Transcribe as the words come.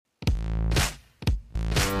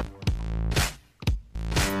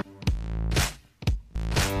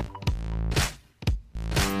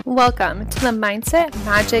Welcome to the Mindset,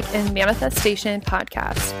 Magic, and Manifestation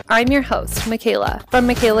podcast. I'm your host, Michaela from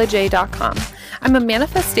MichaelaJ.com. I'm a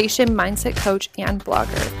manifestation mindset coach and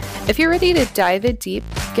blogger. If you're ready to dive in deep,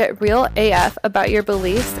 get real AF about your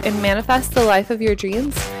beliefs, and manifest the life of your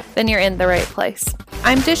dreams, then you're in the right place.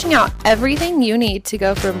 I'm dishing out everything you need to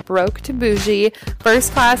go from broke to bougie,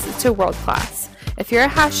 first class to world class. If your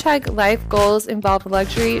hashtag life goals involve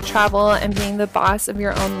luxury, travel, and being the boss of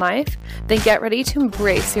your own life, then get ready to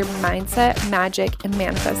embrace your mindset, magic, and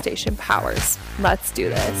manifestation powers. Let's do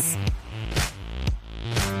this.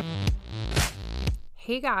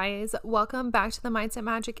 Hey guys, welcome back to the Mindset,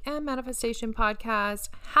 Magic, and Manifestation podcast.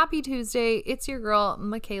 Happy Tuesday. It's your girl,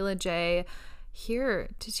 Michaela J,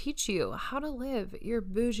 here to teach you how to live your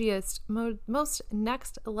bougiest, most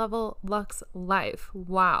next level luxe life.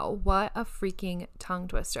 Wow, what a freaking tongue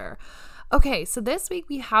twister. Okay, so this week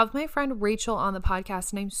we have my friend Rachel on the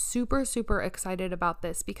podcast, and I'm super excited about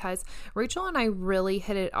this because Rachel and I really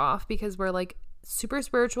hit it off because we're like super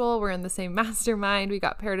spiritual. We're in the same mastermind. We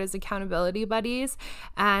got paired as accountability buddies,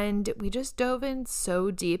 and we just dove in so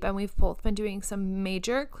deep, and we've both been doing some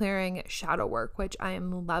major clearing shadow work, which I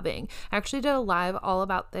am loving. I actually did a live all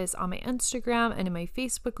about this on my Instagram and in my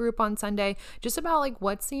Facebook group on Sunday, just about like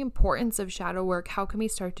what's the importance of shadow work, how can we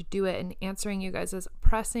start to do it, and answering you guys'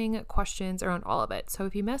 pressing questions around all of it. So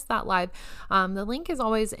if you missed that live, the link is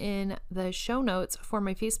always in the show notes for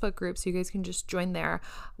my Facebook group, so you guys can just join there,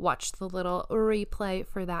 watch the little replay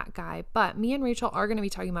for that guy. But me and Rachel are going to be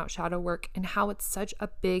talking about shadow work and how it's such a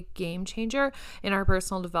big game changer in our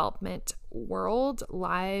personal development world,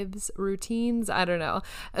 lives, routines. I don't know.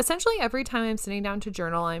 Essentially, every time I'm sitting down to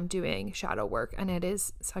journal, I'm doing shadow work, and it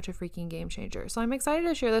is such a freaking game changer. So I'm excited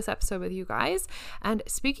to share this episode with you guys. And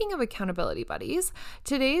speaking of accountability buddies,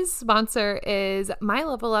 today's sponsor is My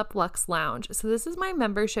Level Up Luxe Lounge. So this is my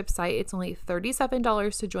membership site. It's only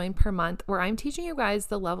 $37 to join per month, where I'm teaching you guys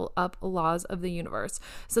the level up laws of the universe.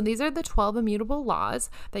 So these are the 12 immutable laws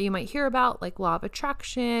that you might hear about, like law of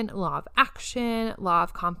attraction, law of action, law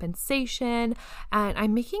of compensation. And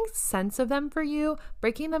I'm making sense of them for you,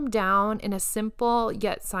 breaking them down in a simple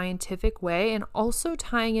yet scientific way, and also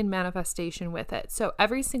tying in manifestation with it. So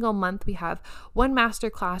every single month we have one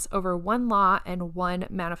masterclass over one law and one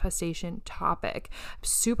manifestation topic. I'm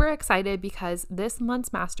super excited because this month's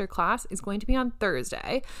masterclass is going to be on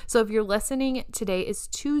Thursday. So if you're listening, today is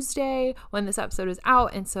Tuesday when this episode is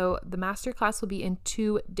out, and so the masterclass will be in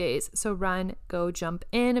 2 days. So go jump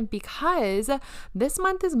in, because this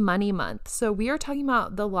month is money month. So we are talking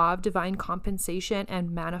about the law of divine compensation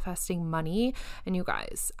and manifesting money. And you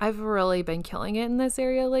guys, I've really been killing it in this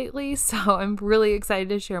area lately. So I'm really excited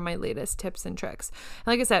to share my latest tips and tricks.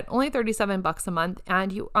 Like I said, only $37 a month,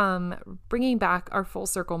 and you bringing back our full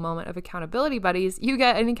circle moment of accountability buddies. You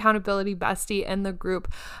get an accountability bestie in the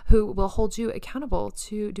group who will hold you accountable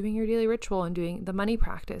to doing your daily ritual and doing the money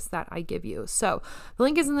practice that I give you. So the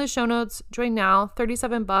link is in the show notes. Join now.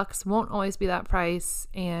 $37 won't always be that price,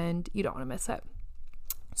 and you don't want to miss it.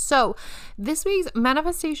 So this week's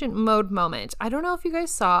manifestation mode moment, I don't know if you guys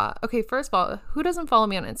saw. Okay, first of all, who doesn't follow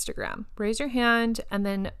me on Instagram? Raise your hand and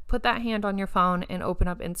then put that hand on your phone and open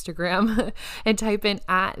up Instagram and type in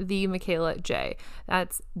 @the Michaela J.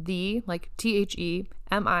 That's the, like TheMichaelaJai,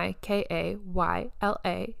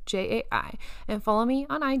 and follow me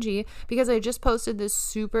on IG, because I just posted this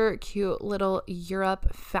super cute little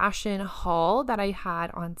Europe fashion haul that I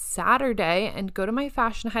had on Saturday, and go to my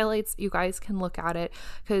fashion highlights. You guys can look at it,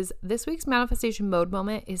 because this week's manifestation mode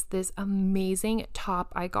moment is this amazing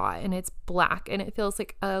top I got, and it's black and it feels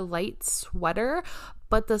like a light sweater,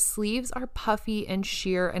 but the sleeves are puffy and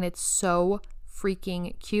sheer, and it's so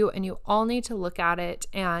freaking cute, and you all need to look at it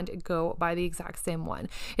and go buy the exact same one.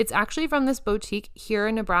 It's actually from this boutique here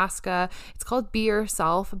in Nebraska. It's called Be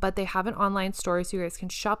Yourself, but they have an online store, so you guys can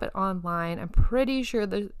shop it online. I'm pretty sure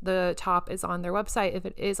the top is on their website. If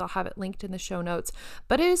it is, I'll have it linked in the show notes.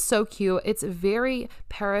 But it is so cute. It's very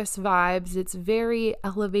Paris vibes. It's very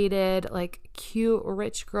elevated, like cute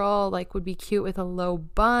rich girl, like would be cute with a low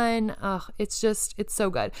bun. It's so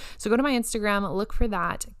good. So go to my Instagram, look for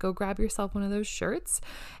that, go grab yourself one of those shirts.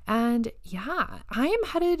 And yeah, I am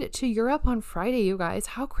headed to Europe on Friday, you guys.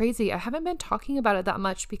 How crazy. I haven't been talking about it that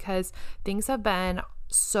much because things have been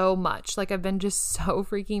so much. Like, I've been just so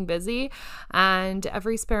freaking busy, and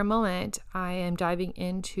every spare moment I am diving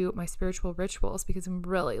into my spiritual rituals because I'm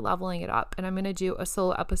really leveling it up, and I'm going to do a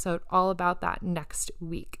solo episode all about that next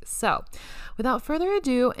week. So without further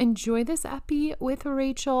ado, enjoy this epi with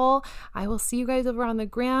Rachel. I will see you guys over on the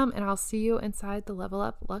gram, and I'll see you inside the Level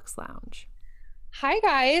Up Luxe Lounge. Hi,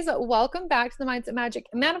 guys. Welcome back to the Mindset Magic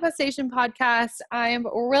Manifestation Podcast. I am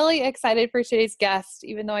really excited for today's guest,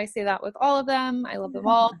 even though I say that with all of them. I love them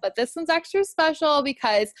all, but this one's extra special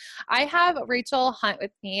because I have Rachel Hunt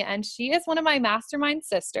with me, and she is one of my mastermind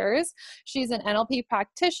sisters. She's an NLP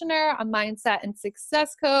practitioner, a mindset and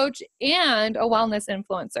success coach, and a wellness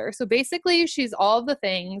influencer. So basically, she's all of the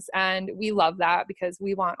things, and we love that because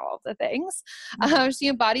we want all of the things. She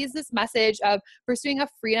embodies this message of pursuing a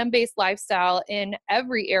freedom-based lifestyle in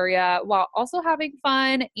every area while also having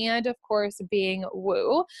fun and, of course, being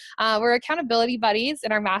woo. We're accountability buddies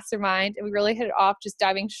in our mastermind, and we really hit it off just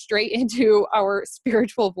diving straight into our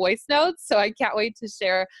spiritual voice notes. So I can't wait to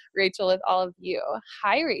share Rachel with all of you.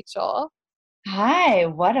 Hi, Rachel. Hi,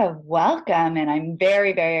 what a welcome. And I'm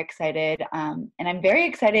very, very excited. And I'm very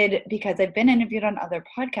excited because I've been interviewed on other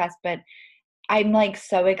podcasts, but I'm like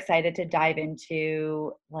so excited to dive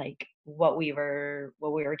into like what we were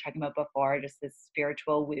talking about before, just this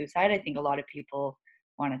spiritual woo side. I think a lot of people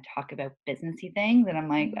want to talk about businessy things, and I'm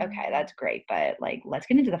like, okay, that's great, but like let's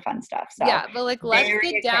get into the fun stuff. So Yeah, but like let's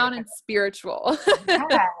very get excited. down and spiritual. Yeah,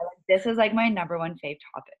 like, this is like my number one fave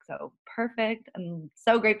topic. So perfect. I'm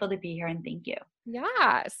so grateful to be here and thank you.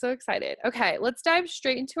 Yeah, so excited. Okay, let's dive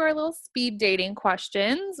straight into our little speed dating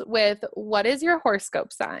questions with what is your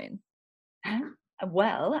horoscope sign?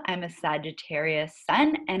 Well, I'm a Sagittarius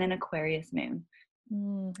sun and an Aquarius moon.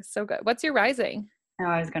 So good. What's your rising? Oh,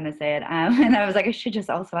 I was going to say it. And I was like, I should just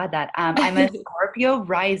also add that. I'm a Scorpio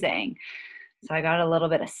rising. So I got a little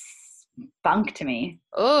bit of spunk to me.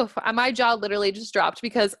 Oh, my jaw literally just dropped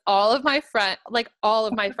because all of my friends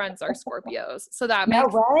are Scorpios. So that No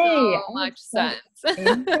makes way. so Oh, much so sense.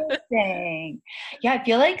 interesting. Yeah, I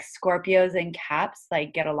feel like Scorpios and Caps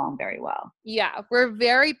like get along very well. Yeah, we're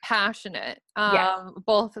very passionate, Yes.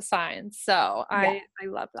 both signs. So Yeah. I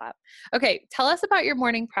love that. Okay, tell us about your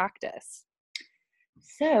morning practice.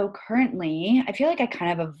 So currently, I feel like I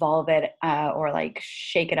kind of evolve it or like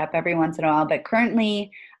shake it up every once in a while. But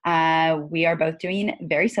currently, we are both doing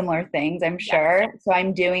very similar things, I'm Yes. sure. So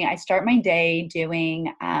I start my day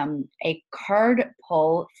doing a card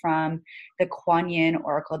pull from the Kuan Yin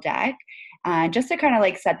Oracle deck, just to kind of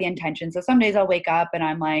like set the intention. So some days I'll wake up and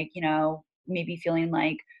I'm like, maybe feeling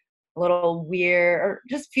like a little weird or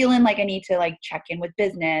just feeling like I need to like check in with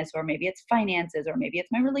business, or maybe it's finances, or maybe it's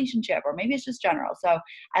my relationship, or maybe it's just general. So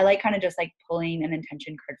I like kind of just like pulling an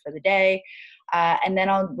intention card for the day. And then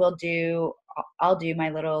I'll do my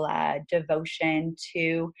little devotion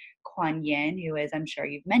to Kuan Yin, who is, I'm sure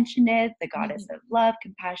you've mentioned it, the goddess Mhm. of love,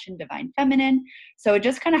 compassion, divine feminine. So it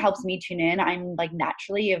just kind of helps me tune in. I'm like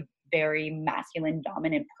naturally a very masculine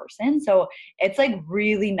dominant person. So it's like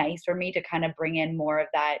really nice for me to kind of bring in more of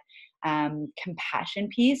that compassion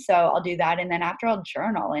piece. So I'll do that. And then after I'll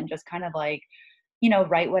journal and just kind of like,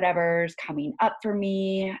 write whatever's coming up for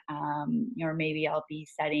me. Or maybe I'll be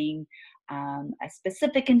setting a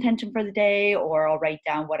specific intention for the day, or I'll write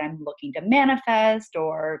down what I'm looking to manifest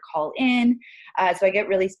or call in. So I get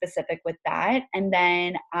really specific with that. And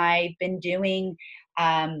then I've been doing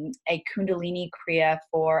a Kundalini Kriya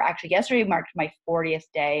for actually yesterday marked my 40th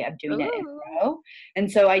day of doing it in Ooh. a row. And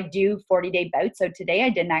so I do 40-day bouts. So today I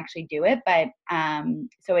didn't actually do it, but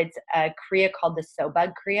so it's a Kriya called the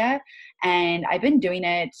Sobug Kriya. And I've been doing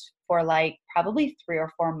it for like probably 3 or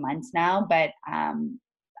 4 months now, but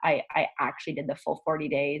I actually did the full 40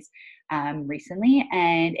 days recently.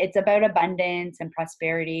 And it's about abundance and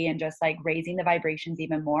prosperity and just like raising the vibrations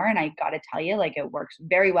even more. And I got to tell you, like it works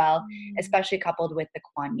very well, Mm. especially coupled with the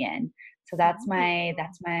Kuan Yin. So that's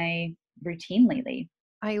my routine lately.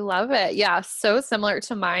 I love it. Yeah, so similar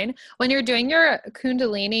to mine. When you're doing your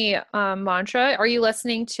Kundalini mantra, are you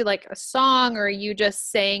listening to like a song or are you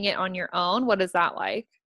just saying it on your own? What is that like?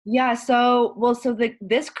 Yeah, so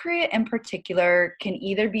this Kriya in particular can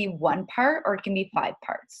either be one part or it can be 5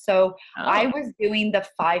 parts. So I Oh. was doing the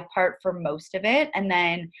 5 part for most of it, and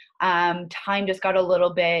then time just got a little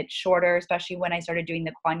bit shorter, especially when I started doing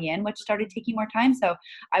the Kuan Yin, which started taking more time. So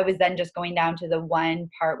I was then just going down to the one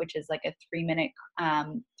part, which is like a 3-minute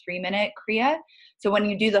Kriya. So when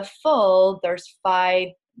you do the full, there's 5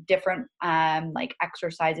 different like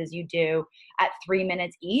exercises you do at 3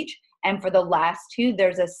 minutes each. And for the last two,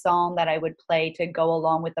 there's a song that I would play to go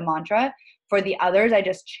along with the mantra. For the others, I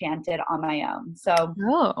just chanted on my own.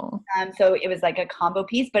 Oh. So it was like a combo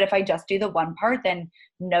piece. But if I just do the one part, then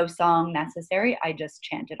no song necessary. I just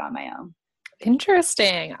chanted on my own.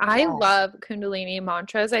 Interesting. I Yeah. love Kundalini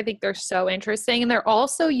mantras. I think they're so interesting and they're all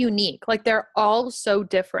so unique. Like they're all so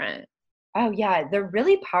different. Oh yeah, they're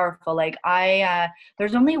really powerful. Like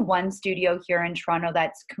there's only one studio here in Toronto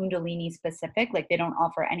that's Kundalini specific. Like they don't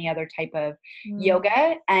offer any other type of Mm.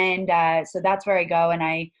 yoga, and so that's where I go, and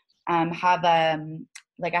I have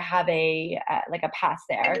like I have a like a pass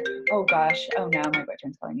there. Oh gosh, oh no, my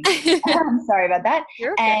boyfriend's calling me. I'm sorry about that.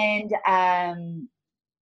 You're okay. And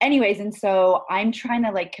anyways, and so I'm trying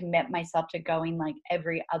to like commit myself to going like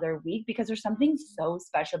every other week because there's something so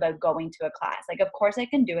special about going to a class. Like of course I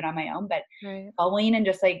can do it on my own, but Right. going and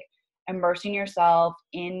just like immersing yourself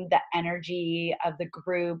in the energy of the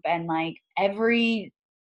group, and like every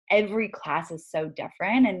class is so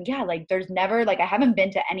different. And yeah, like there's never like I haven't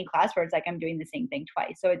been to any class where it's like I'm doing the same thing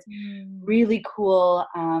twice. So it's Mm. really cool.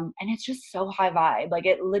 And it's just so high vibe. Like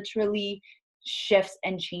it literally shifts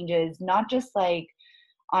and changes, not just like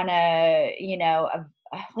on a,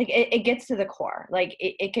 like it gets to the core. Like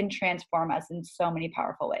it can transform us in so many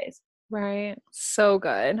powerful ways. Right. So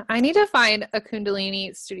good. I need to find a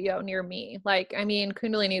Kundalini studio near me. Like, I mean,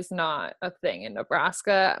 Kundalini is not a thing in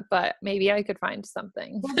Nebraska, but maybe I could find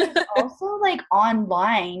something. Well, there's also like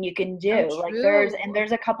online you can Oh, do. Like true.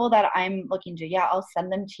 there's a couple that I'm looking to. Yeah, I'll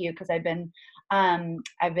send them to you because I've been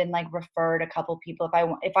like referred a couple people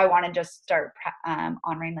if I want to just start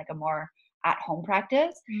honoring like a more at home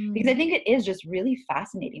practice, because I Mm. think it is just really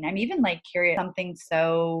fascinating. I'm even like curious something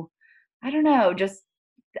so I don't know, just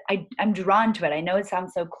I'm drawn to it. I know it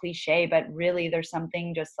sounds so cliche, but really there's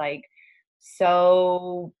something just like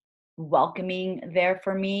so welcoming there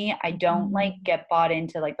for me. I don't like Mhm. get bought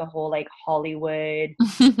into like the whole like Hollywood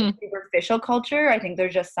superficial culture. I think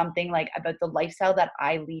there's just something like about the lifestyle that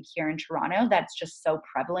I lead here in Toronto that's just so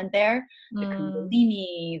prevalent there. The Mm.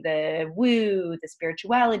 Kundalini, the woo, the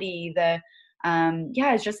spirituality, the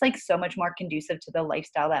yeah, it's just like so much more conducive to the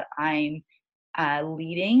lifestyle that I'm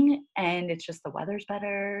leading, and it's just the weather's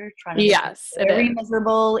better. Toronto's like Yes, it very is.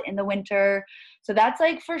 miserable in the winter, so that's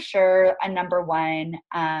like for sure a number one.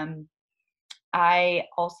 I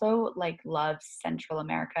also like love Central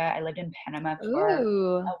America. I lived in Panama for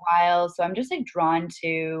Ooh. a while, so I'm just like drawn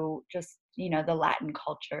to just the Latin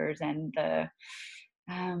cultures and the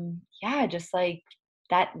yeah, just like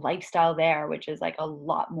that lifestyle there, which is like a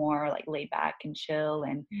lot more like laid back and chill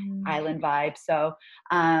and Mm. island vibe. So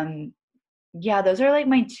um yeah, those are like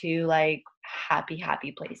my two like happy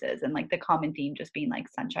places, and like the common theme just being like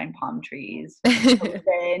sunshine, palm trees,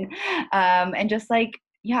 ocean, and just like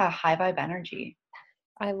yeah, high vibe energy.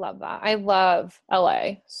 I love that. I love LA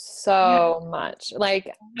Yeah, so much.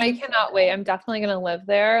 Like, I so cannot wait. I'm definitely going to live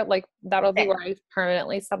there. Like, that'll be same. where I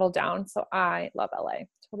permanently settle down. So I love LA.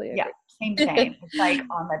 Totally Yeah, agree. same. It's like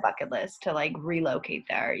on my bucket list to like relocate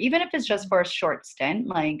there, even if it's just for a short stint.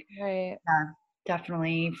 Like, Right. yeah,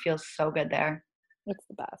 definitely feels so good there. It's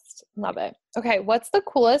the best. Love it. Okay. What's the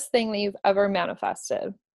coolest thing that you've ever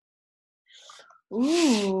manifested?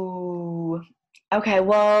 Ooh. Okay,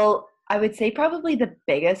 well, I would say probably the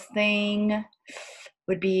biggest thing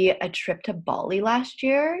would be a trip to Bali last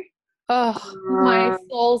year. Oh, my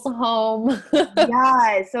soul's home.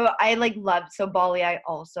 Yeah, so I like loved so Bali I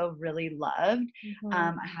also really loved.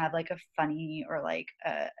 Mhm. I have like a funny or like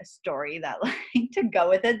a story that like to go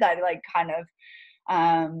with it that like kind of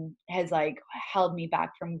has like held me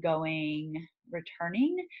back from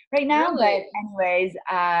returning right now. But Really? anyways,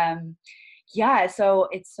 yeah, so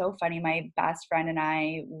it's so funny. My best friend and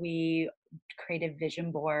I, we created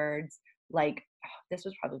vision boards like this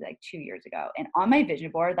was probably like 2 years ago. And on my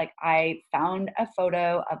vision board, like I found a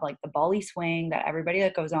photo of like the Bali swing that everybody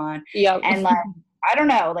that goes on. Yep. And like, I don't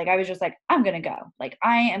know, like I was just like, I'm gonna go. Like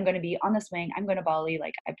I am gonna be on the swing. I'm going to Bali.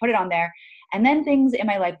 Like I put it on there. And then things in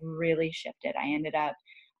my life really shifted. I ended up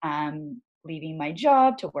leaving my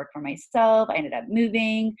job to work for myself. I ended up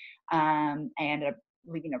moving. I ended up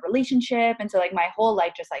leaving a relationship. And so like my whole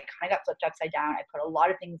life just like kind of got flipped upside down. I put a lot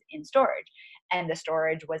of things in storage, and the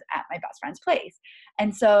storage was at my best friend's place.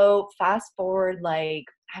 And so fast forward like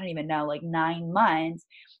I don't even know, like 9 months,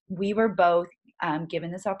 we were both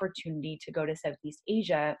given this opportunity to go to Southeast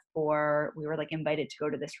Asia we were like invited to go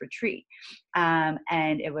to this retreat. And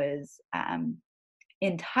it was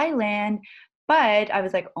in Thailand. But I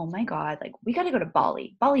was like, oh my God, like we got to go to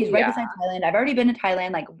Bali. Bali's right Yeah. beside Thailand. I've already been to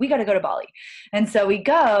Thailand. Like we got to go to Bali. And so we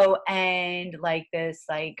go, and like this,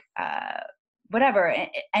 like, whatever, it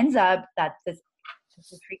ends up that this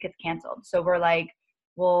retreat gets canceled. So we're like,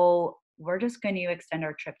 well, we're just going to extend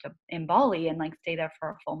our trip to in Bali and like stay there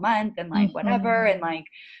for a full month and like whatever. Mhm. And like,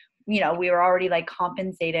 we were already like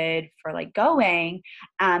compensated for like going,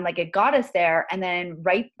 and like it got us there. And then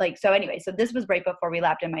right, like, so anyway, so this was right before we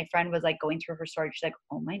left, and my friend was like going through her storage. She's like,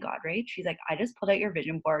 oh my God, right? She's like, I just pulled out your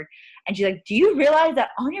vision board. And she's like, do you realize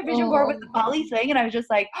that on your vision board was the Oh, Bali thing? And I was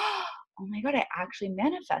just like, oh my God, I actually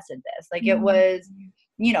manifested this. Like it Mm. was,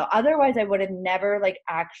 otherwise I would have never like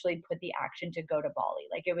actually put the action to go to Bali.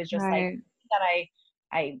 Like it was just like Right. that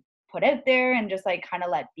I put out there and just like kind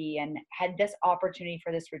of let be. And had this opportunity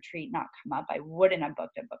for this retreat not come up, I wouldn't have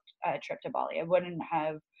booked a trip to Bali. I wouldn't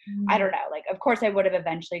have, I Mm. don't know, like of course I would have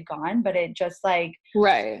eventually gone, but it just like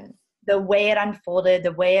Right. the way it unfolded,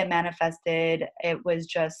 the way it manifested, it was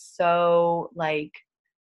just so like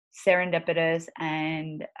serendipitous.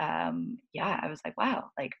 And yeah, I was like, wow,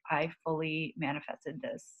 like I fully manifested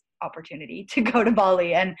this opportunity to go to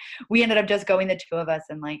Bali. And we ended up just going, the two of us,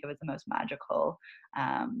 and like it was the most magical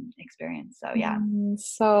experience. So yeah.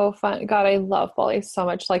 So fun. God, I love Bali so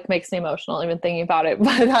much. Like makes me emotional even thinking about it.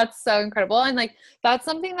 But that's so incredible. And like that's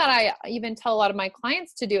something that I even tell a lot of my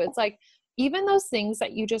clients to do. It's like even those things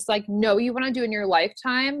that you just like know you want to do in your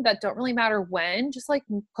lifetime that don't really matter when, just like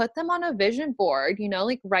put them on a vision board,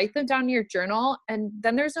 like write them down in your journal, and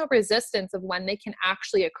then there's no resistance of when they can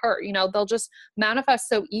actually occur. They'll just manifest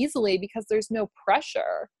so easily because there's no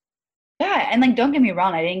pressure. Yeah, and like don't get me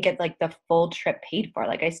wrong, I didn't get like the full trip paid for.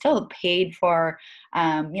 Like I still paid for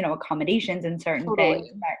accommodations and certain things.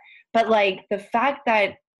 Totally. But like the fact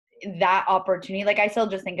that that opportunity, like I still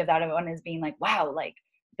just think of that one as being like, wow, like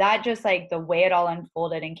that just like the way it all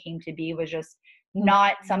unfolded and came to be was just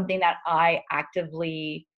not Mhm. something that I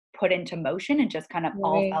actively put into motion. It just kind of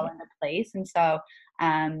all fell Right. into place. And so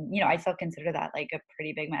I still consider that like a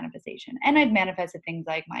pretty big manifestation. And I've manifested things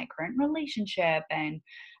like my current relationship and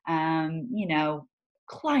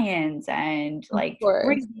clients and Of like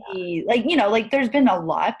course. crazy, like, like there's been a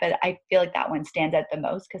lot, but I feel like that one stands out the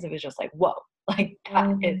most because it was just like, whoa, like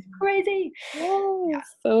that is Mhm. crazy. Oh,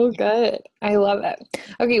 so good. I love it.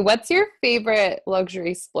 Okay, what's your favorite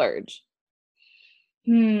luxury splurge?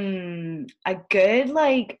 A good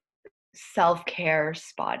like self-care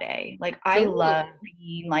spa day. Like I love Ooh.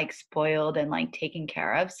 being like spoiled and like taken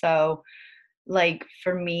care of. So like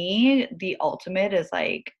for me, the ultimate is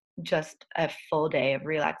like just a full day of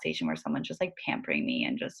relaxation where someone's just like pampering me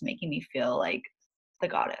and just making me feel like the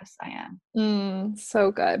goddess I am.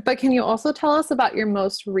 So good. But can you also tell us about your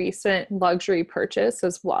most recent luxury purchase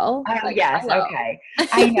as well? Oh, Like, yes, hello. okay.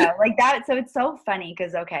 I know, like, that so it's so funny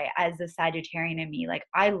because okay, as a Sagittarian in me, like,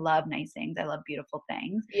 I love nice things, I love beautiful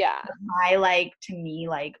things, Yeah. but my, like to me,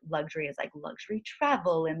 like, luxury is, like, luxury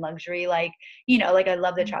travel and luxury, like, like, I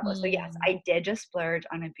love the travel, so, yes, Mhm. I did just splurge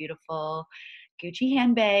on a beautiful Gucci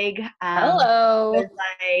handbag, Hello. was,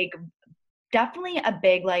 like, definitely a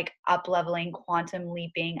big like up leveling quantum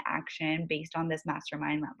leaping action based on this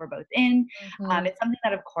mastermind that we're both in. Mhm. It's something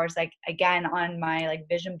that of course like again on my like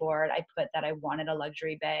vision board I put that I wanted a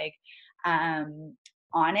luxury bag um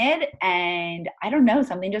on it, and I don't know,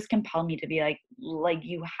 something just compelled me to be like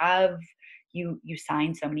you have you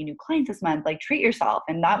signed so many new clients this month, like treat yourself.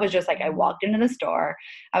 And that was just like I Mhm. walked into the store,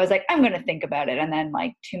 I was like I'm going to think about it, and then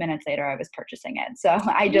like 2 minutes later I was purchasing it. So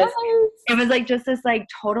I just it Yes. was like just this like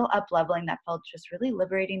total up leveling that felt just really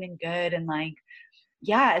liberating and good. And like,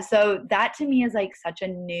 yeah, so that to me is like such a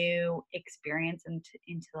new experience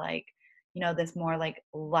into like, this more like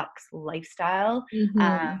luxe lifestyle.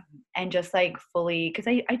 Um, Mhm. and just like fully, because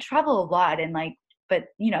I travel a lot and like, but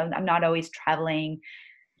I'm not always traveling,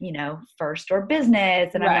 first or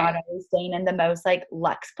business, and I'm not Right. always staying in the most like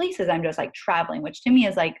luxe places. I'm just like traveling, which to me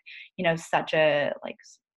is like, such a like,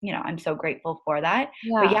 I'm so grateful for that.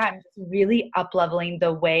 But Yeah. yeah, I'm just really up leveling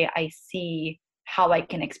the way I see how I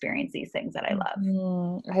can experience these things that I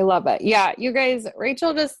love. I love it. Yeah, you guys,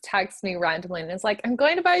 Rachel just texts me randomly and is like, I'm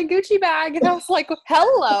going to buy a Gucci bag. And I was like,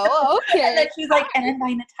 hello, And then okay. she's like, and I'm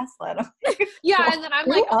buying a Tesla. And I'm like, Yeah, well, and then I'm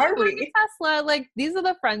who like, oh, I'm are buying we? a Tesla. Like, these are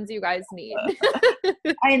the friends you guys need.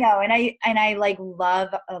 I know, and I like love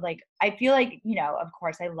like I feel like of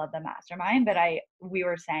course I love the mastermind, but we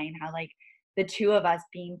were saying how like the two of us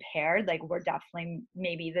being paired, like we're definitely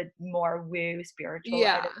maybe the more woo spiritual out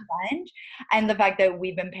Yeah. of the bunch, and the fact that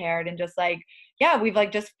we've been paired and just like yeah, we've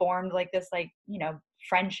like just formed like this like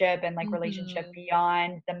friendship and like relationship Mhm.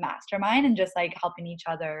 beyond the mastermind, and just like helping each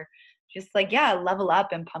other just like yeah level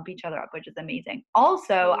up and pump each other up, which is amazing.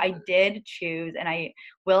 Also I did choose, and I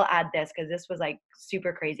will add this because this was like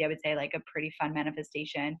super crazy. I would say like a pretty fun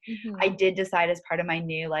manifestation. I Mhm. did decide as part of my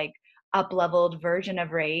new like up leveled version of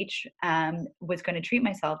Rach, was going to treat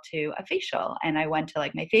myself to a facial. And I went to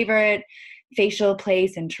like my favorite facial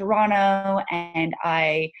place in Toronto, and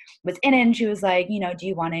I was in it, and she was like, do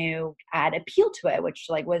you want to add a peel to it? Which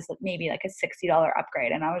like was maybe like a $60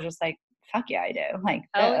 upgrade. And I was just like, fuck yeah, I do. Like,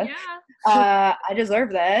 Hell duh. yeah. I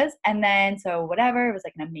deserve this. And then, so whatever, it was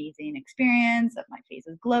like an amazing experience. My face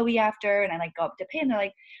was glowy after, and I like go up to pay, and they're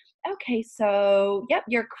like, okay, so yep,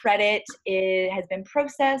 your credit has been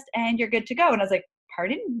processed and you're good to go. And I was like,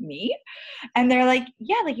 pardon me? And they're like,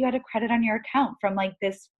 yeah, like you had a credit on your account from like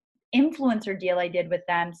this influencer deal I did with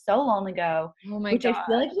them so long ago, Oh my which I God.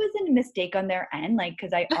 feel like was a mistake on their end, like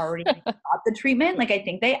because I already got the treatment. Like I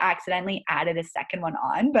think they accidentally added a second one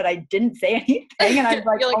on, but I didn't say anything. And I was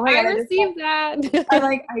like, You're like, oh my I God, received I'm that.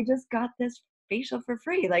 like, I just got this facial for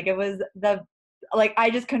free. Like it was like I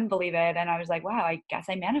just couldn't believe it. And I was like, wow, I guess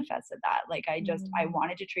I manifested that. Like I Mm.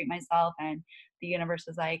 wanted to treat myself and the universe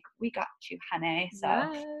was like, we got you, honey. So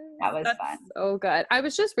Yes, that was that's fun. so good. I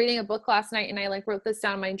was just reading a book last night and I like wrote this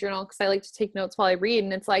down in my journal because I like to take notes while I read.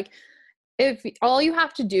 And it's like, if all you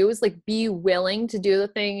have to do is like be willing to do the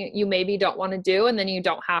thing you maybe don't want to do, and then you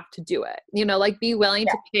don't have to do it. Like be willing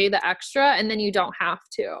Yeah. to pay the extra and then you don't have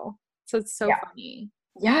to. So it's so Yeah. funny.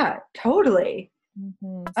 Yeah, totally.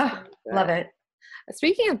 So Oh, love good. it.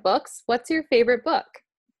 Speaking of books, what's your favorite book?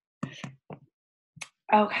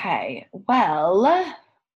 Okay. Well,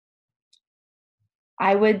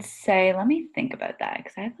 I would say, let me think about that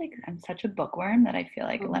because I'm such a bookworm that I feel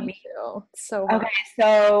like, Oh, let me me. too. It's so Okay. hard.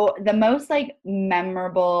 So the most like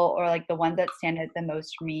memorable or like the ones that stand out the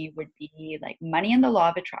most for me would be like Money and the Law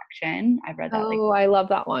of Attraction. I've read that like, Oh, I love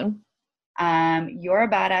that one. You're a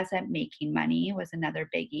Badass at Making Money was another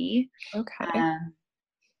biggie. Okay. Um,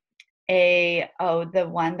 the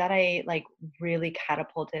one that I like really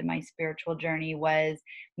catapulted my spiritual journey was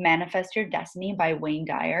Manifest Your Destiny by Wayne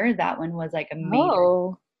Dyer. That one was like a major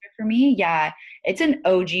Oh. for me. Yeah, it's an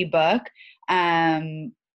OG book.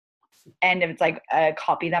 Um, and it's like a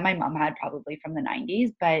copy that my mom had probably from the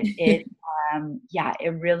 90s, but it's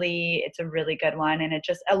a really good one. And it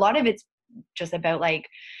just, a lot of it's just about like,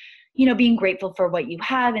 being grateful for what you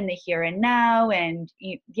have in the here and now. And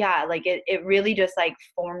like it really just like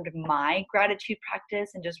formed my gratitude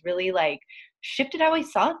practice and just really like shifted how I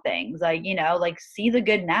saw things. Like, like see the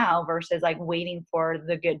good now versus like waiting for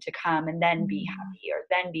the good to come and then be Mm, happy or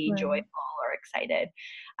then be joyful right. or excited.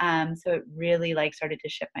 So it really like started to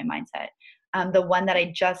shift my mindset. The one that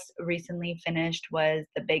I just recently finished was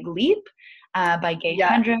The Big Leap by Gay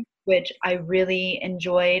Yeah. Hendricks, which I really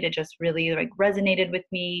enjoyed. It just really like resonated with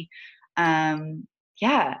me.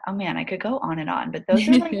 Yeah, oh man, I could go on and on, but those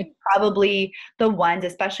are like probably the ones,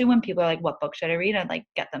 especially when people are like, what book should I read? I'd like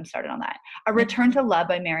get them started on that. A Return to Love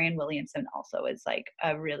by Marianne Williamson also is like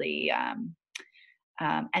a really and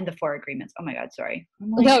The Four Agreements. Oh my God, sorry.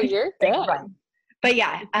 I'm like, No, you're like good. run. But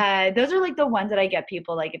yeah, those are like the ones that I get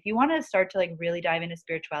people like if you want to start to like really dive into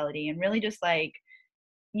spirituality and really just like,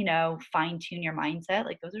 fine tune your mindset,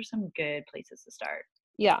 like those are some good places to start.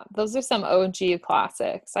 Yeah, those are some OG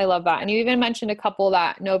classics. I love that. And you even mentioned a couple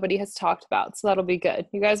that nobody has talked about. So that'll be good.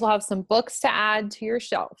 You guys will have some books to add to your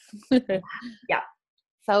shelf. Yeah.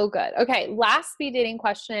 So good. Okay, last speed dating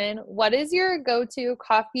question. What is your go-to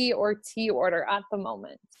coffee or tea order at the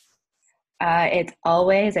moment? It's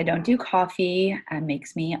always, I don't do coffee. It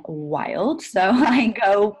makes me wild. So I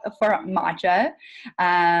go for matcha.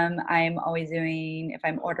 I'm always doing, if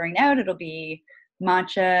I'm ordering out, it'll be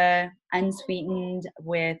matcha unsweetened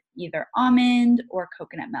with either almond or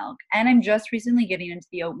coconut milk. And I'm just recently getting into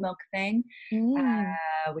the oat milk thing, Mm,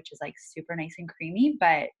 which is like super nice and creamy.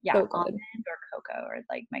 But yeah, so almond good. or cocoa are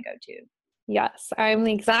like my go-to. Yes, I'm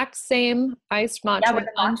the exact same. Iced Yeah, we're matcha,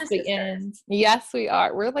 the matcha sisters. unsweetened. Yes, we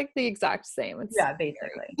are. We're like the exact same. It's Yeah,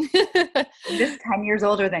 basically. scary. I'm just 10 years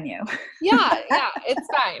older than you. Yeah, it's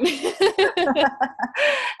fine.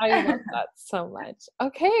 I love that so much.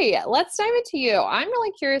 Okay, let's dive into you. I'm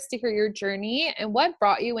really curious to hear your journey and what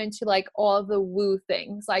brought you into like all of the woo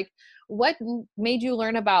things. Like what made you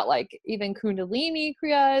learn about like even Kundalini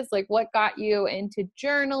Kriyas? Like what got you into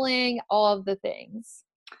journaling, all of the things.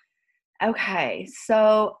 Okay,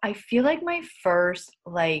 so I feel like my first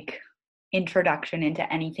like introduction into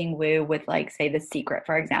anything woo with like say The Secret,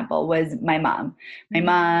 for example, was my mom. My Mm.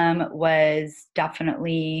 mom was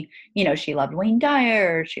definitely, she loved Wayne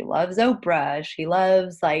Dyer, she loves Oprah, she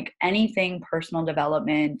loves like anything personal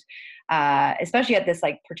development, especially at this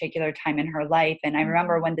like particular time in her life. And I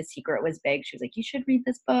remember when The Secret was big, she was like, you should read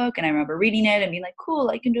this book. And I remember reading it and being like, cool,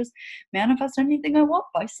 I can just manifest anything I want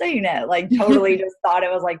by saying it. Like totally just thought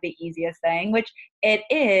it was like the easiest thing, which it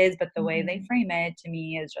is, but the way they Mhm. frame it to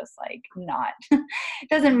me is just like not, it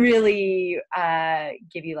doesn't really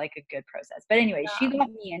give you like a good process. But anyway, she Yeah. got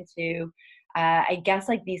me into, I guess,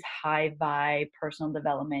 like these high vibe personal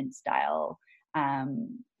development style,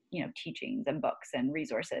 teachings and books and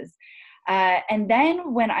resources. And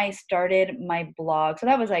then when I started my blog, so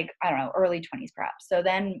that was like, I don't know, early 20s perhaps. So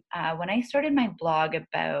then when I started my blog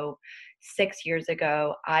about 6 years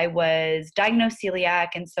ago, I was diagnosed celiac.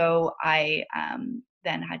 And so I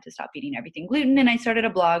then had to stop eating everything gluten. And I started a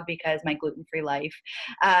blog because my gluten-free life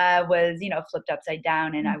was, flipped upside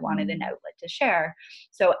down, and I wanted an outlet to share.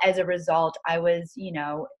 So as a result, I was,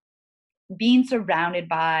 being surrounded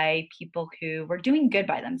by people who were doing good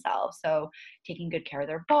by themselves. So taking good care of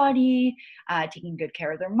their body, taking good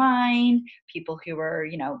care of their mind, people who were,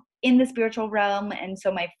 in the spiritual realm. And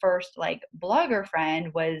so my first like blogger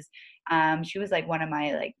friend was, she was like one of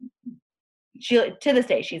my like, she to this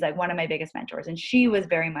day she's like one of my biggest mentors, and she was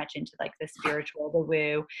very much into like the spiritual, the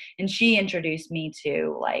woo, and she introduced me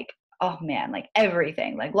to like, oh man, like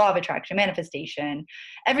everything, like law of attraction, manifestation,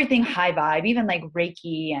 everything high vibe, even like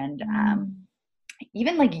Reiki, and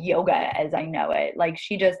even like yoga as I know it. Like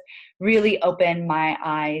she just really opened my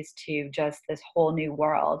eyes to just this whole new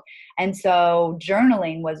world. And so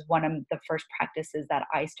journaling was one of the first practices that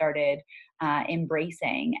I started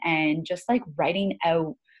embracing, and just like writing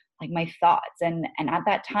out like my thoughts. And at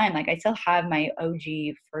that time, like I still have my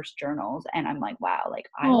OG first journals, and I'm like, wow, like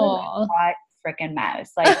I was a hot freaking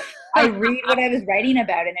mouse. Like I read what I was writing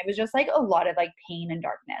about, and it was just like a lot of like pain and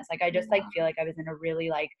darkness. Like I just like feel like I was in a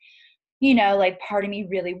really like, like part of me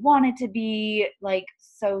really wanted to be like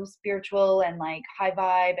so spiritual and like high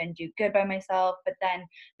vibe and do good by myself. But then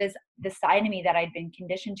this side of me that I'd been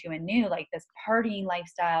conditioned to and knew, like this partying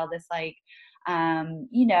lifestyle, this like,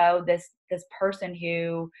 this person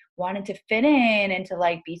who wanted to fit in and to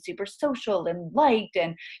like be super social and liked.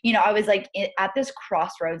 And, I was like at this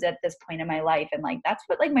crossroads at this point in my life. And like, that's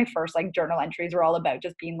what like my first like journal entries were all about,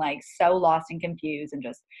 just being like so lost and confused and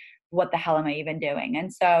just what the hell am I even doing?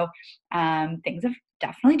 And so things have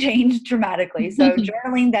definitely changed dramatically. So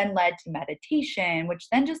journaling then led to meditation, which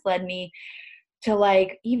then just led me to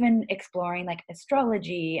like even exploring like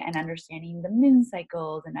astrology and understanding the moon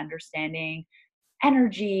cycles and understanding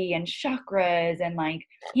energy and chakras, and like,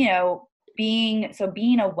 being a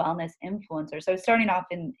wellness influencer. So starting off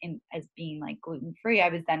in as being like gluten-free, I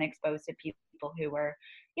was then exposed to people who were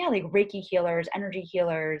like Reiki healers, energy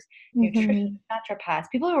healers, nutrition naturopaths,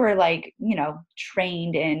 people who were like,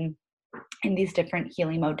 trained in these different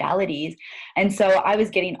healing modalities. And so I was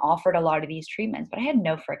getting offered a lot of these treatments, but I had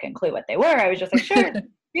no freaking clue what they were. I was just like, sure,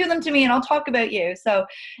 do them to me and I'll talk about you. So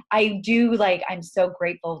I'm so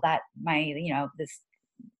grateful that my, this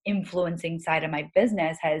influencing side of my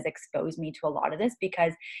business has exposed me to a lot of this,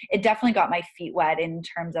 because it definitely got my feet wet in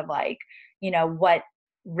terms of like, what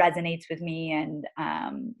resonates with me, and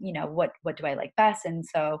what do I like best. And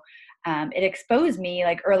so it exposed me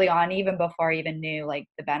like early on, even before I even knew like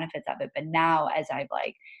the benefits of it. But now as I've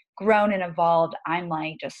like grown and evolved, I'm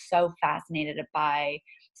like just so fascinated by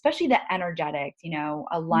especially the energetics,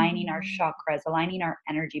 aligning our chakras, aligning our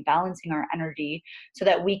energy, balancing our energy so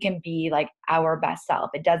that we can be like our best self.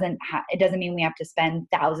 It doesn't mean we have to spend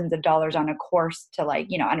thousands of dollars on a course to like,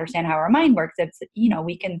 understand how our mind works. It's,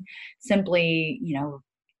 we can simply,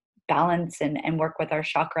 balance and work with our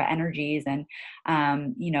chakra energies and,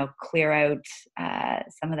 clear out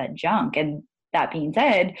some of that junk. And that being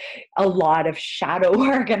said, a lot of shadow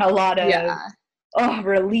work and a lot of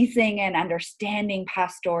releasing and understanding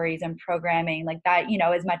past stories and programming like that,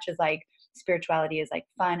 as much as like spirituality is like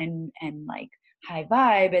fun and like high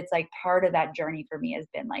vibe, it's like part of that journey for me has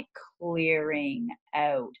been like clearing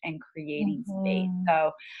out and creating space.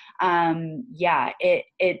 So I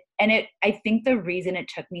think the reason it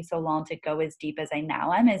took me so long to go as deep as I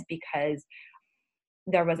now am is because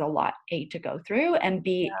there was a lot to go through, and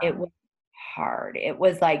it was hard. It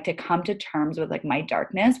was like to come to terms with like my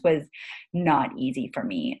darkness was not easy for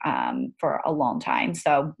me for a long time.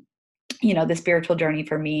 So the spiritual journey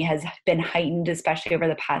for me has been heightened, especially over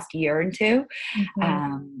the past year or two.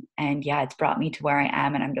 And it's brought me to where I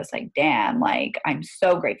am. And I'm just like, damn, like, I'm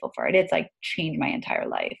so grateful for it. It's like changed my entire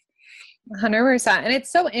life. 100%. And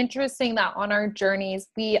it's so interesting that on our journeys,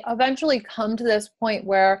 we eventually come to this point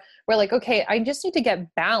where we're like, okay, I just need to get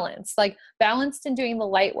balanced, like balanced in doing the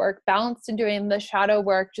light work, balanced in doing the shadow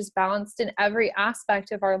work, just balanced in every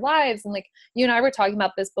aspect of our lives. And like you and I were talking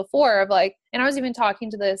about this before of like, and I was even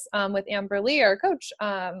talking to this with Amber Lee, our coach,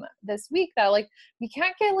 this week, that like, we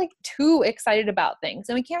can't get like too excited about things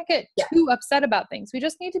and we can't get too upset about things. We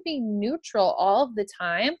just need to be neutral all of the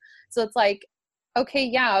time. So it's like, okay,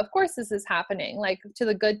 yeah, of course this is happening, like to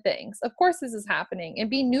the good things. Of course this is happening, and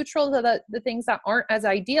be neutral to the things that aren't as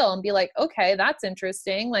ideal and be like, okay, that's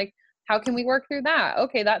interesting. Like, how can we work through that?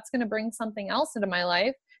 Okay, that's going to bring something else into my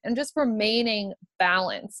life. And just remaining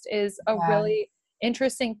balanced is a really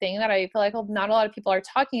interesting thing that I feel like not a lot of people are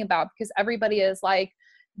talking about, because everybody is like,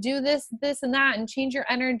 do this, this, and that, and change your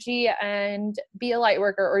energy and be a light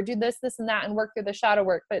worker, or do this, this, and that, and work through the shadow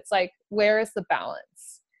work. But it's like, where is the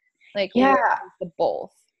balance? Like, Yeah. where is the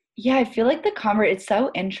both? Yeah, I feel like the convert, it's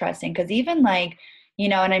so interesting because even like,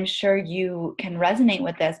 and I'm sure you can resonate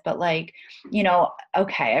with this, but like,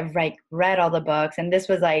 okay, I've like read all the books, and this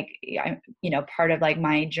was like, part of like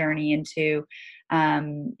my journey into,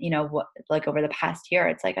 what, like over the past year,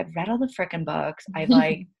 it's like I've read all the freaking books. I've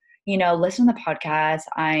like, listened to the podcast.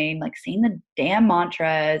 I'm like seeing the damn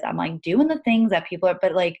mantras. I'm like doing the things that people are,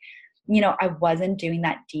 but like, I wasn't doing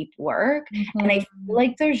that deep work. And I feel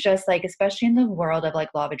like there's just like, especially in the world of like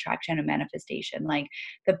law of attraction and manifestation, like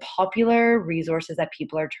the popular resources that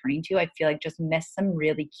people are turning to, I feel like just miss some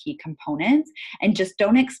really key components and just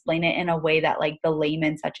don't explain it in a way that like the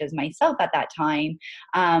layman such as myself at that time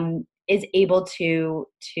is able to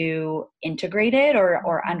integrate it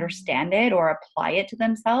or understand it or apply it to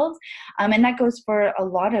themselves. And that goes for a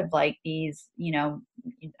lot of like these,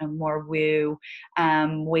 more woo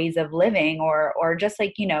ways of living, or just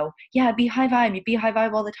like, be high vibe, you be high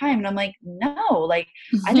vibe all the time. And I'm like, no, like,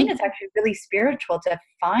 I think it's actually really spiritual to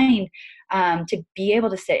find, to be able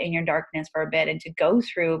to sit in your darkness for a bit and to go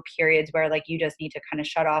through periods where like you just need to kind of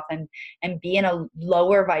shut off and be in a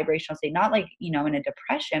lower vibrational state, not like, in a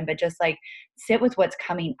depression, but just like sit with what's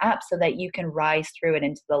coming up so that you can rise through it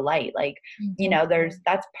into the light. Like,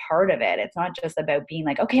 that's part of it. It's not just about being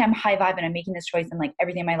like, okay, I'm high vibe and I'm making this choice and like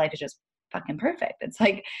everything in my life is just fucking perfect. It's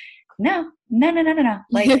like, no.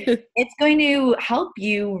 Like it's going to help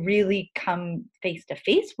you really come face to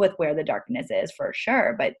face with where the darkness is for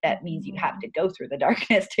sure. But that means you have to go through the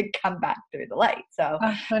darkness to come back through the light. So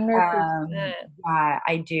 100%. yeah,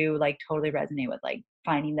 I do like totally resonate with like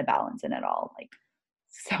finding the balance in it all. Like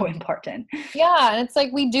so important. Yeah. And it's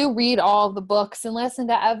like, we do read all the books and listen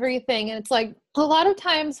to everything. And it's like, a lot of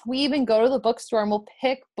times we even go to the bookstore and we'll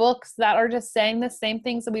pick books that are just saying the same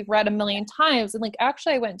things that we've read a million times. And like,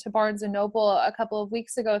 actually I went to Barnes and Noble a couple of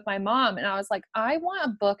weeks ago with my mom, and I was like, I want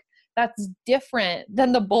a book that's different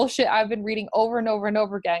than the bullshit I've been reading over and over and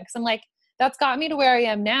over again. Cause I'm like, that's got me to where I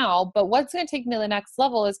am now, but what's going to take me to the next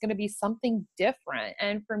level is going to be something different.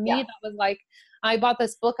 And for me, that was like, I bought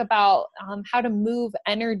this book about how to move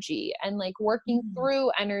energy and like working through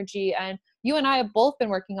energy. And you and I have both been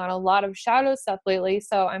working on a lot of shadow stuff lately.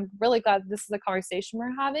 So I'm really glad this is a conversation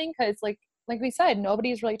we're having, because like we said,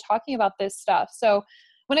 nobody's really talking about this stuff. So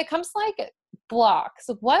when it comes to like blocks,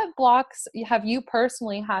 what blocks have you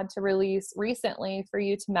personally had to release recently for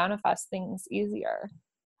you to manifest things easier?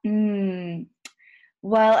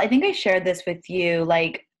 Well, I think I shared this with you.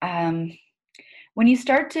 Like, when you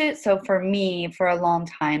start to, so for me, for a long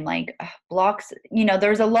time, like blocks,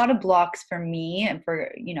 there's a lot of blocks for me and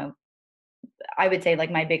for, I would say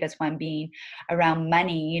like my biggest one being around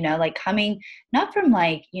money, like coming not from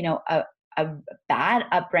like, a bad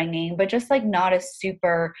upbringing, but just like not a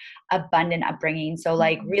super abundant upbringing. So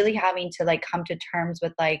like really having to like come to terms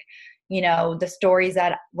with like, the stories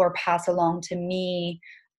that were passed along to me,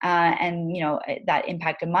 and that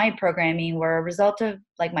impacted my programming were a result of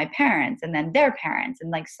like my parents and then their parents and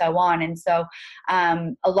like so on. And so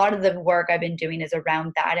a lot of the work I've been doing is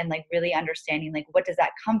around that and like really understanding like what does that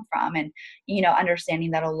come from, and understanding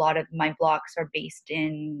that a lot of my blocks are based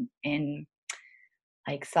in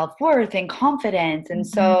like self-worth and confidence. And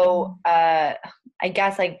so I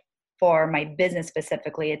guess like for my business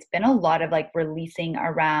specifically, it's been a lot of like releasing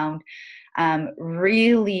around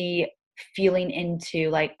really feeling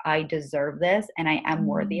into like I deserve this and I am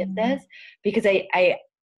worthy of this, because I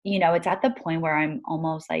it's at the point where I'm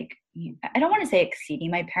almost like, I don't want to say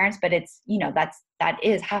exceeding my parents, but it's that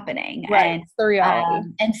is happening. Right. And it's the reality.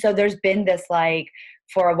 And so there's been this like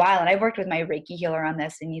for a while, and I worked with my Reiki healer on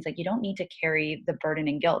this, and he's like, you don't need to carry the burden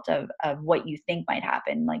and guilt of what you think might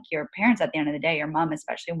happen. Like your parents, at the end of the day, your mom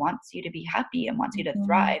especially, wants you to be happy and wants you to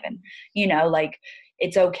thrive, and like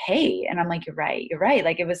it's okay. And I'm like, you're right.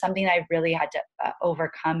 Like it was something I really had to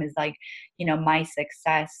overcome, is like, my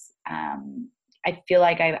success. I feel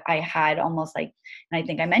like I had almost like, and I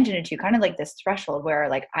think I mentioned it to you, kind of like this threshold where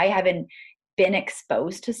like I haven't been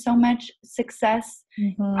exposed to so much success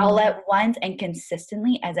all at once and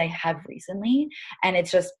consistently as I have recently. And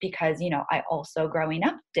it's just because, I also growing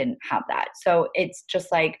up didn't have that. So it's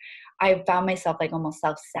just like, I found myself like almost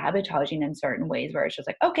self-sabotaging in certain ways where it's just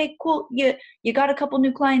like, okay, cool. You got a couple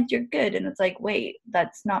new clients, you're good. And it's like, wait,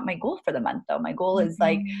 that's not my goal for the month though. My goal is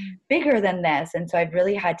like bigger than this. And so I've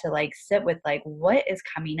really had to like sit with like, what is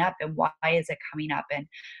coming up and why is it coming up?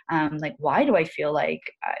 And like, why do I feel like,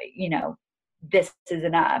 this is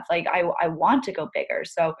enough? Like, I want to go bigger.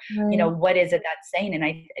 So, what is it that's saying? And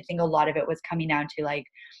I think a lot of it was coming down to like,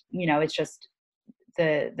 it's just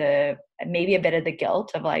the maybe a bit of the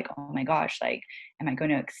guilt of like, oh my gosh, like, am I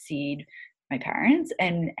going to exceed my parents,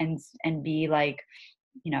 and be like,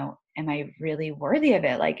 am I really worthy of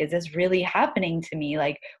it? Like, is this really happening to me?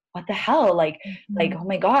 Like, what the hell? Like, Mhm. oh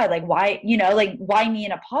my God, like why, like why me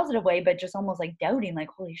in a positive way, but just almost like doubting, like,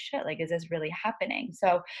 holy shit, like, is this really happening?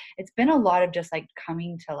 So it's been a lot of just like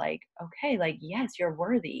coming to like, okay, like, yes, you're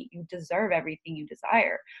worthy. You deserve everything you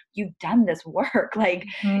desire. You've done this work. Like,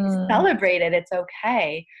 Mhm. celebrate it. It's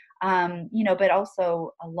okay. But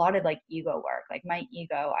also a lot of like ego work. Like my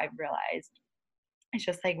ego, I've realized, it's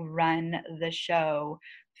just like run the show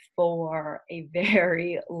for a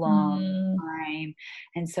very long Mhm. time.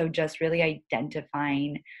 And so just really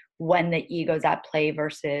identifying when the ego's at play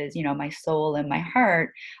versus, my soul and my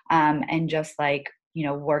heart. And just like,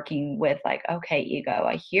 working with like, okay, ego,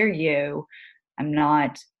 I hear you. I'm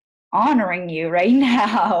not honoring you right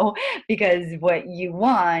now because what you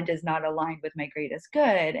want is not aligned with my greatest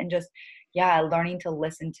good. And just, yeah, learning to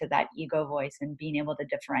listen to that ego voice and being able to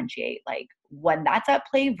differentiate like when that's at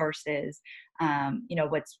play versus,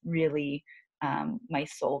 what's really my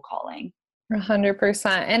soul calling.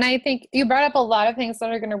 100%. And I think you brought up a lot of things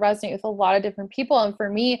that are going to resonate with a lot of different people. And for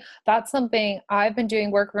me, that's something I've been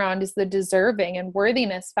doing work around is the deserving and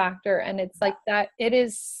worthiness factor. And it's like that it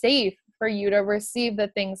is safe for you to receive the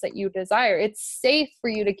things that you desire. It's safe for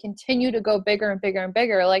you to continue to go bigger and bigger and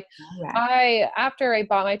bigger. Like Correct. after I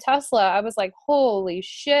bought my Tesla, I was like, holy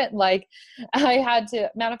shit. Like I had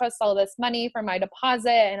to manifest all this money for my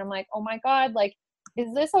deposit. And I'm like, oh my God, like,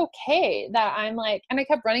 is this okay that I'm like, and I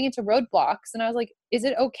kept running into roadblocks and I was like, is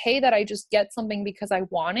it okay that I just get something because I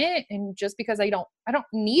want it and just because I don't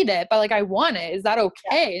need it, but like I want it. Is that Yeah.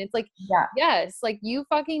 okay? And it's like, Yeah. yes, like you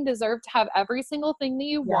fucking deserve to have every single thing that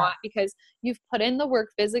you Yeah. want because you've put in the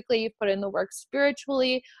work physically, you've put in the work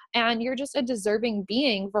spiritually, and you're just a deserving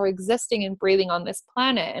being for existing and breathing on this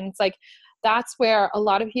planet. And it's like, that's where a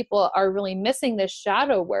lot of people are really missing this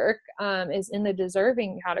shadow work, is in the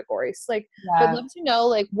deserving categories. Like, would Yeah. love to know,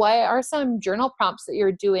 like, what are some journal prompts that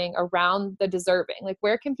you're doing around the deserving? Like,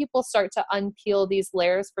 where can people start to unpeel these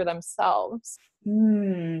layers for themselves?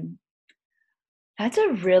 Hmm. That's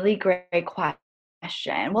a really great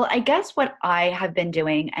question. Well, I guess what I have been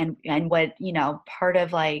doing, and what, part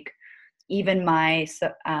of like even my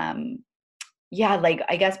yeah, like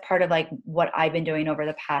I guess part of like what I've been doing over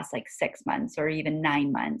the past like 6 months or even 9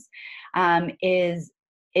 months, is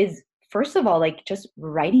first of all like just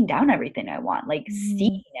writing down everything I want, like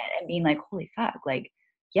seeing Mhm. it and being like, holy fuck, like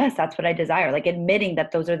yes, that's what I desire. Like admitting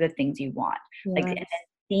that those are the things you want, like, and Yes. then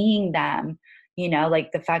seeing them,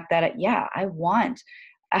 like the fact that yeah, I want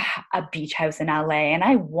a beach house in LA, and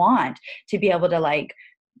I want to be able to like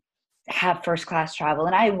have first class travel,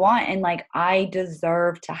 and I want, and like I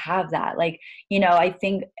deserve to have that. Like, I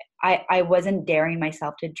think I wasn't daring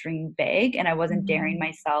myself to dream big, and I wasn't daring Mhm.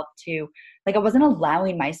 myself to, like, I wasn't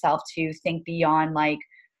allowing myself to think beyond like,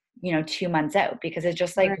 2 months out, because it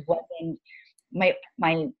just like Right. wasn't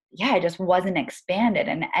my yeah, it just wasn't expanded.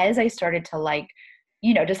 And as I started to like,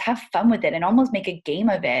 just have fun with it and almost make a game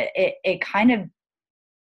of it, it kind of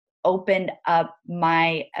opened up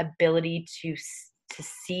my ability to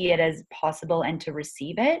see it as possible and to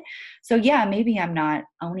receive it. So yeah, maybe I'm not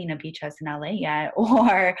owning a beach house in LA yet,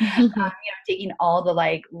 or taking all the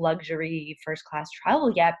like luxury first class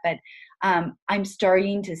travel yet, but I'm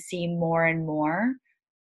starting to see more and more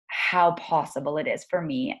how possible it is for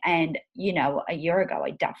me. And a year ago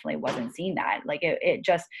I definitely wasn't seeing that. Like it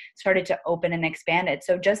just started to open and expand it.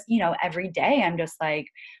 So just every day I'm just like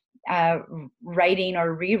uh, writing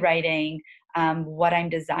or rewriting what I'm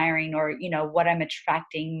desiring, or what I'm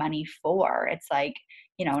attracting money for. It's like,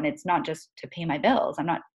 and it's not just to pay my bills. I'm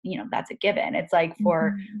not, that's a given. It's like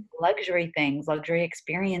for Mhm. luxury things, luxury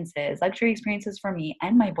experiences for me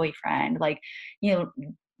and my boyfriend. Like,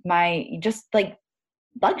 my just like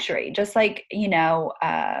luxury, just like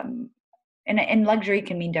and luxury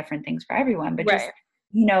can mean different things for everyone, but just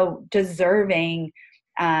Right. deserving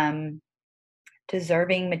um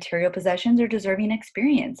deserving material possessions or deserving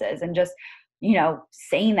experiences, and just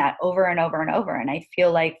saying that over and over and over. And I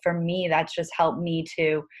feel like for me that's just helped me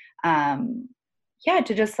to um yeah,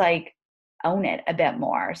 to just like own it a bit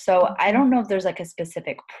more. So I Mhm. don't know if there's like a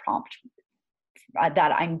specific prompt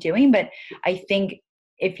that I'm doing, but I think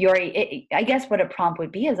if I guess what a prompt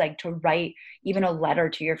would be is like to write even a letter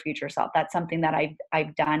to your future self. That's something that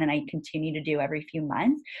I've done and I continue to do every few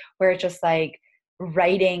months, where it's just like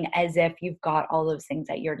writing as if you've got all those things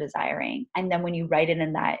that you're desiring. And then when you write it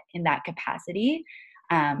in that capacity,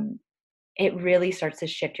 um, it really starts to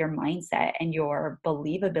shift your mindset and your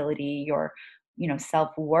believability, your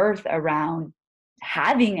self-worth around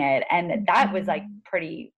having it. And that was like Mhm.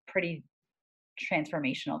 pretty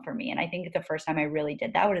transformational for me. And I think the first time I really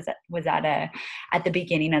did that at the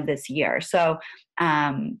beginning of this year. So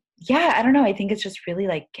yeah, I don't know. I think it's just really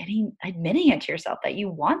like admitting it to yourself that you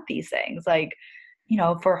want these things. Like,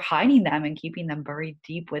 for hiding them and keeping them buried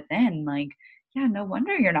deep within, like, yeah, no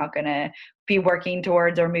wonder you're not gonna be working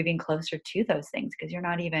towards or moving closer to those things because you're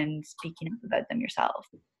not even speaking up about them yourself.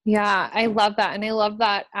 Yeah, I love that. And I love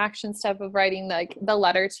that action step of writing like the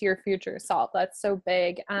letter to your future self. That's so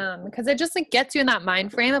big. Because it just like gets you in that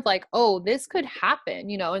mind frame of like, oh, this could happen,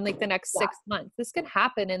 in like the next Yeah. 6 months. This could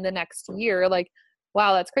happen in the next year. Like,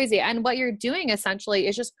 wow, that's crazy. And what you're doing essentially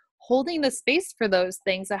is just holding the space for those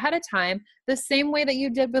things ahead of time, the same way that you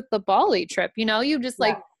did with the Bali trip. You just Yeah.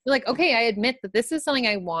 like you're like, okay, I admit that this is something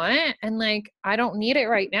I want and like I don't need it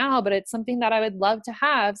right now, but it's something that I would love to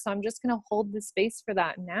have. So I'm just going to hold the space for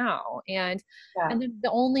that now. Yeah. And then the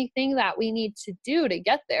only thing that we need to do to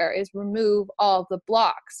get there is remove all the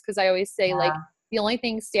blocks. Cause I always say like Yeah. the only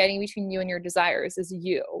thing standing between you and your desires is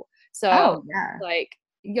you. So Oh, yeah. like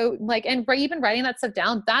and even writing that stuff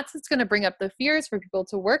down, that's what's going to bring up the fears for people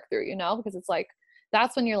to work through, because it's like,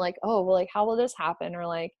 that's when you're like, oh, well, like, how will this happen? Or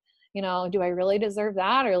like, do I really deserve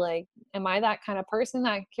that? Or like, am I that kind of person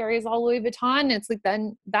that carries all Louis Vuitton? It's like,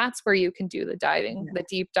 then that's where you can do the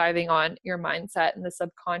deep diving on your mindset and the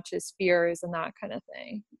subconscious fears and that kind of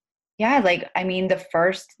thing. Yeah, like, I mean, the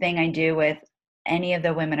first thing I do with any of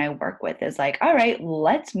the women I work with is like, all right,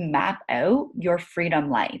 let's map out your freedom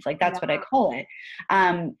life. Like, that's what I Yeah. call it.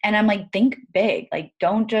 And I'm like, think big. Like,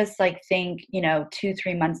 don't just like think, 2,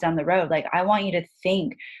 3 months down the road. Like, I want you to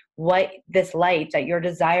think what this life that you're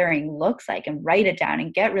desiring looks like and write it down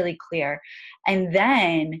and get really clear. And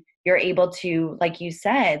then you're able to, like you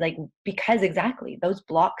said, like, because exactly those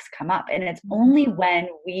blocks come up. And it's only when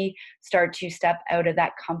we start to step out of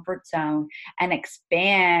that comfort zone and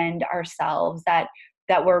expand ourselves that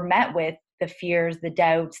we're met with the fears, the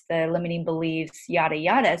doubts, the limiting beliefs, yada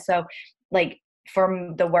yada. So like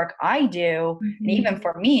from the work I do, and Mhm. even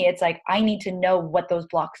for me, it's like I need to know what those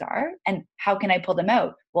blocks are and how can I pull them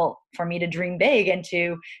out. Well, for me to dream big and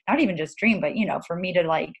to not even just dream, but for me to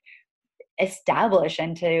like establish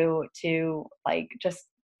and to like just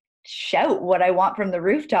shout what I want from the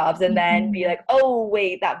rooftops and then be Mhm. like, oh,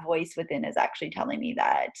 wait, that voice within is actually telling me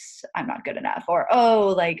that I'm not good enough. Or, oh,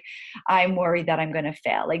 like I'm worried that I'm going to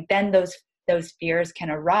fail. Like then those fears can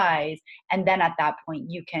arise. And then at that point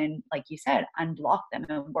you can, like you said, unblock them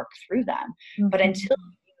and work through them. But until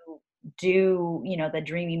Mhm. you do, the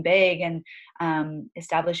dreaming big and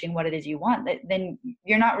establishing what it is you want, then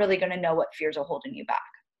you're not really going to know what fears are holding you back.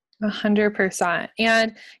 100%.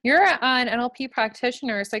 And you're an NLP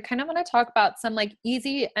practitioner. So I kind of want to talk about some like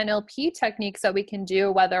easy NLP techniques that we can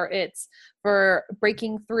do, whether it's for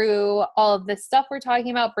breaking through all of this stuff we're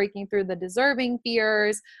talking about, breaking through the deserving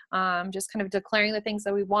fears, just kind of declaring the things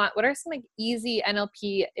that we want. What are some like easy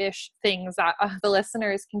NLP-ish things that the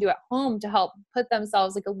listeners can do at home to help put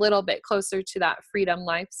themselves like a little bit closer to that freedom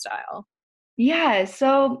lifestyle? Yeah.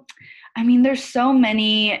 So, I mean, there's so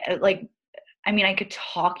many, like, I mean, I could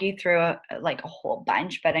talk you through like a whole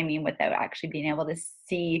bunch, but I mean, without actually being able to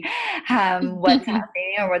see what's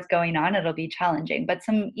happening or what's going on, it'll be challenging. But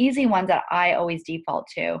some easy ones that I always default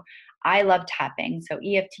to. I love tapping. So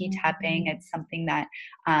EFT tapping, Mhm. it's something that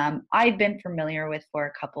I've been familiar with for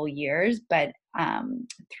a couple years, but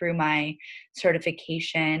through my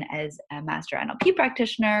certification as a master NLP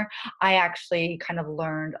practitioner, I actually kind of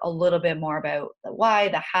learned a little bit more about the why,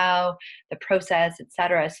 the how, the process,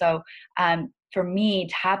 etc. So for me,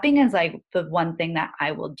 tapping is like the one thing that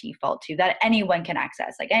I will default to that anyone can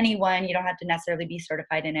access. Like anyone, you don't have to necessarily be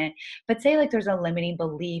certified in it. But say like there's a limiting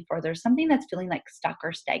belief or there's something that's feeling like stuck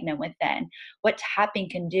or stagnant within, what tapping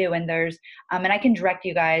can do. And and I can direct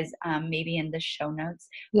you guys maybe in the show notes.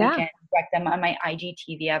 We Yeah. can direct them on my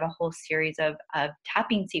IGTV. I have a whole series of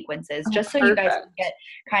tapping sequences Oh, just so you guys can perfect. get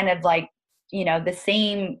kind of like the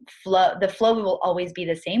same flow. The flow will always be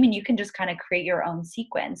the same and you can just kind of create your own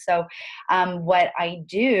sequence. So what I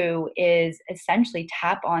do is essentially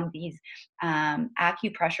tap on these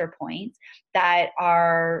acupressure points that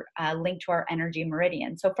are linked to our energy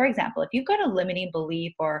meridian. So for example, if you've got a limiting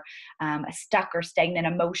belief or a stuck or stagnant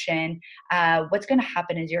emotion, what's going to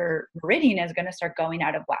happen is your meridian is going to start going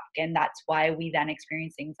out of whack, and that's why we then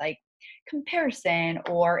experience things like comparison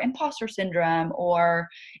or imposter syndrome or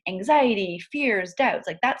anxiety, fears, doubts.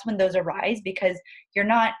 Like that's when those arise because you're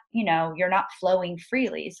not flowing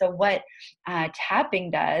freely. So what tapping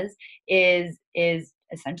does is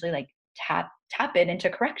essentially like tap it into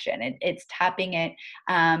correction. It's tapping it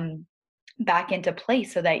back into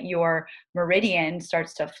place so that your meridian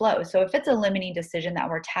starts to flow. So if it's a limiting decision that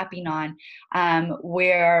we're tapping on,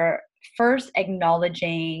 we're first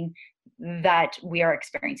acknowledging that we are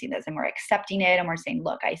experiencing this and we're accepting it and we're saying,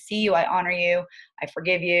 look, I see you, I honor you, I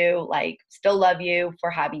forgive you, like still love you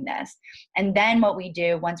for having this. And then what we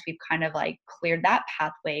do once we've kind of like cleared that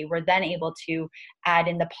pathway, we're then able to add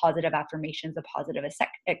in the positive affirmations, the positive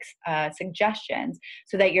suggestions,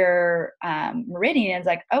 so that your meridian is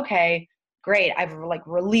like, okay, great, I've like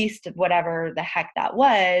released whatever the heck that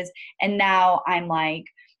was, and now I'm like,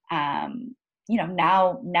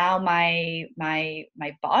 now my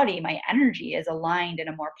body, my energy is aligned in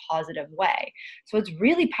a more positive way. So it's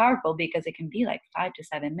really powerful because it can be like 5 to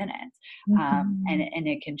 7 minutes, and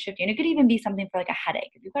it can shift you. And it could even be something for like a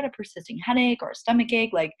headache. If you've got a persisting headache or a stomach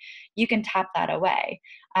ache, like you can tap that away.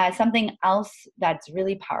 Something else that's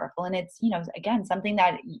really powerful, and it's, again, something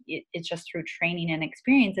that it's just through training and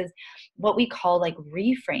experience, is what we call like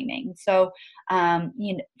reframing. So,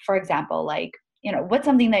 for example, like, what's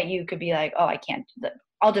something that you could be like, oh, I can't,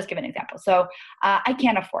 I'll just give an example. So I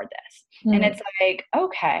can't afford this. And it's like,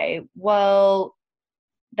 okay, well,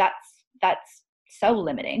 that's so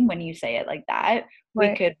limiting when you say it like that.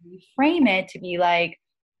 Right. We could reframe it to be like,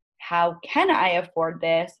 how can I afford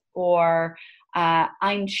this? Or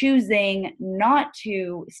I'm choosing not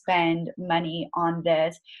to spend money on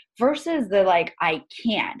this, versus the like, I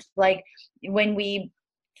can't. Like when we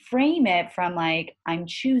frame it from like, I'm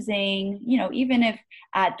choosing, even if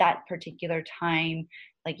at that particular time,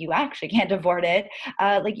 like you actually can't afford it,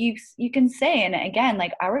 like you can say, and again,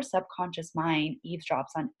 like our subconscious mind eavesdrops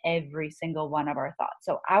on every single one of our thoughts.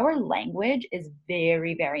 So our language is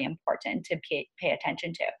very, very important to pay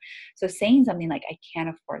attention to. So saying something like, I can't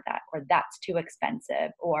afford that, or that's too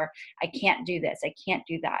expensive, or I can't do this, I can't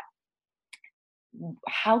do that.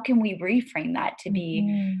 How can we reframe that to be,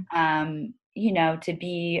 to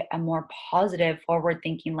be a more positive, forward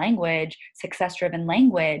thinking language, success driven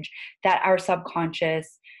language that our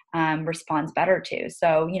subconscious responds better to?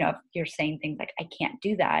 So, if you're saying things like, I can't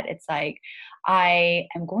do that, it's like, I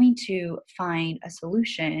am going to find a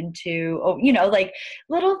solution to, like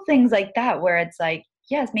little things like that, where it's like,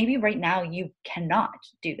 yes, maybe right now you cannot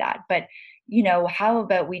do that, but how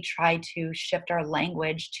about we try to shift our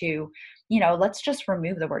language to, let's just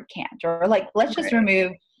remove the word can't, or like, let's just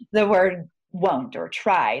remove the word won't or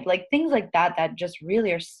tried, like things like that, that just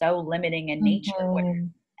really are so limiting in nature,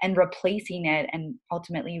 and replacing it and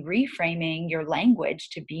ultimately reframing your language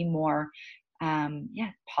to be more,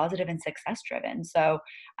 positive and success driven. So,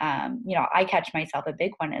 I catch myself, a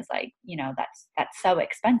big one is like, that's so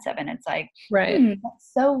expensive. And it's like, Right.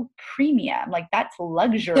 That's so premium. Like that's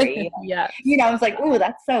luxury. Yeah. It's like, ooh,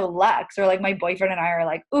 that's so luxe. Or like my boyfriend and I are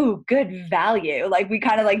like, ooh, good value. Like we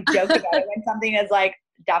kind of like joke about it when something is like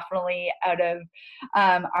definitely out of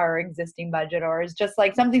our existing budget, or is just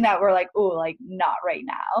like something that we're like, ooh, like not right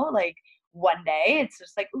now. Like one day it's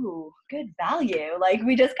just like, ooh, good value. Like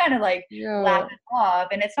we just kind of like laugh it off.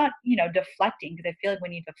 And it's not, deflecting, because I feel like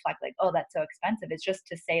when you deflect like, oh, that's so expensive, it's just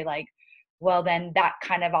to say like, well, then that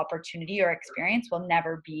kind of opportunity or experience will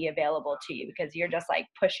never be available to you, because you're just like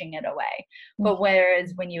pushing it away. But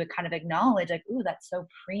whereas when you kind of acknowledge like, ooh, that's so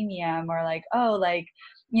premium, or like, oh, like,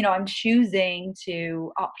 I'm choosing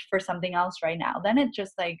to opt for something else right now, then it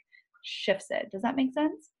just like shifts it. Does that make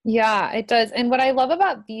sense? Yeah, it does. And what I love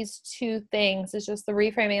about these two things is just the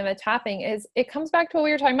reframing and the tapping, is it comes back to what we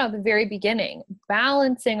were talking about at the very beginning,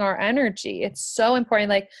 balancing our energy. It's so important.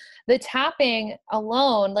 Like the tapping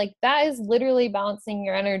alone, like that is literally balancing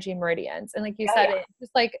your energy meridians. And like you said, it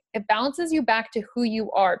just like, it balances you back to who you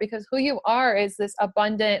are, because who you are is this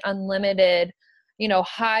abundant, unlimited,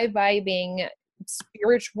 high vibing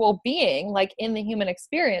spiritual being, like in the human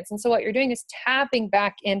experience. And so what you're doing is tapping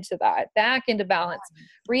back into that, back into balance,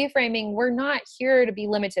 reframing. We're not here to be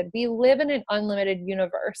limited. We live in an unlimited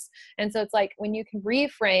universe. And so it's like when you can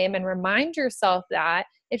reframe and remind yourself that,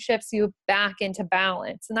 it shifts you back into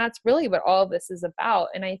balance. And that's really what all of this is about.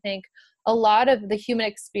 And I think a lot of the human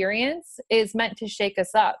experience is meant to shake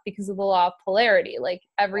us up because of the law of polarity. Like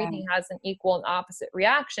everything has an equal and opposite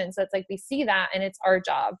reaction. So it's like we see that, and it's our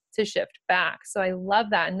job to shift back. So I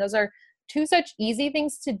love that. And those are two such easy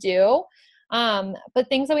things to do, but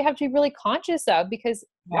things that we have to be really conscious of, because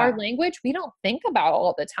our language, we don't think about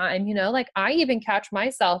all the time. Like I even catch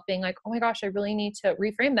myself being like, oh my gosh, I really need to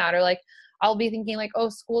reframe that. Or like, I'll be thinking like, oh,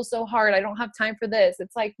 school's so hard, I don't have time for this.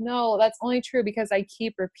 It's like, no, that's only true because I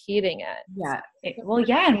keep repeating it. Yeah.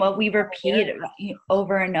 And what we repeat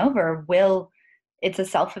over and over it's a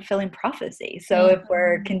self-fulfilling prophecy. So if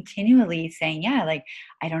we're continually saying, like,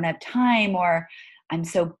 I don't have time, or I'm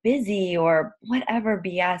so busy or whatever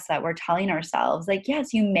BS that we're telling ourselves. Like,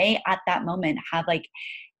 yes, you may at that moment have like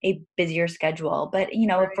a busier schedule, but you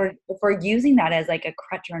know, Right. if we're using that as like a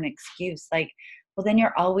crutch or an excuse, like, well, then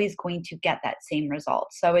you're always going to get that same result.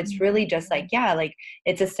 So it's really just like, Mhm. yeah, like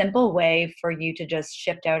it's a simple way for you to just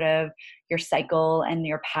shift out of your cycle and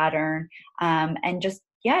your pattern, and just,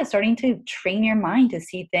 yeah, starting to train your mind to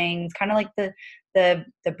see things kind of like the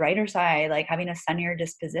brighter side, like having a sunnier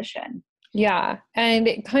disposition. Yeah. And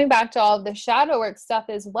coming back to all the shadow work stuff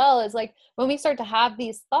as well is like when we start to have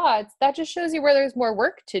these thoughts, that just shows you where there's more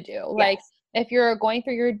work to do. Like Yes. if you're going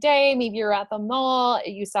through your day, maybe you're at the mall,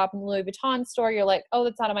 you stop in the Louis Vuitton store, you're like, oh,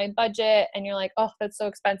 that's out of my budget. And you're like, oh, that's so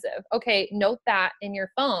expensive. Okay, note that in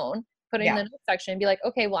your phone, put it in Yeah. the note section and be like,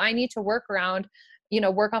 okay, well, I need to work around,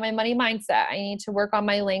 work on my money mindset. I need to work on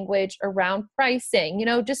my language around pricing,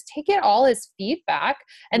 just take it all as feedback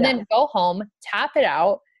and Yeah. then go home, tap it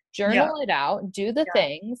out, journal Yeah. it out, do the Yeah.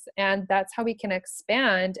 things, and that's how we can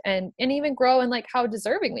expand and even grow in like how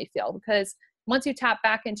deserving we feel. Because once you tap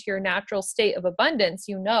back into your natural state of abundance,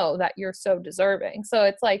 you know that you're so deserving. So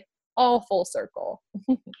it's like all full circle.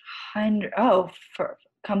 Hundred, oh, for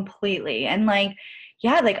completely. And like,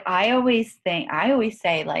 yeah, like I always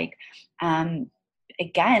say like, um,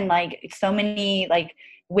 again, like so many like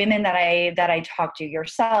women that I talk to,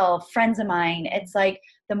 yourself, friends of mine, it's like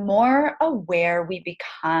the more aware we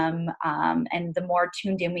become, and the more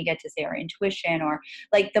tuned in we get to say our intuition, or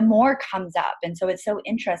like the more comes up. And so it's so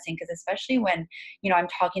interesting because especially when, I'm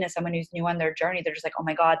talking to someone who's new on their journey, they're just like, oh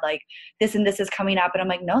my God, like this and this is coming up. And I'm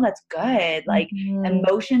like, no, that's good. Like Mhm.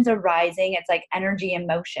 emotions are rising. It's like energy in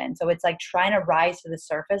motion. So it's like trying to rise to the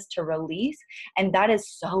surface to release. And that is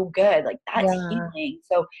so good. Like that's Yeah. healing.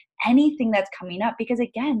 So anything that's coming up, because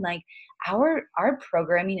again, like our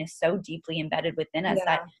programming is so deeply embedded within us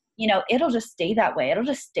that, Yeah. it'll just stay that way. It'll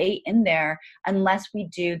just stay in there unless we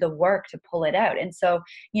do the work to pull it out. And so,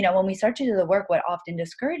 when we start to do the work, what often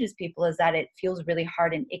discourages people is that it feels really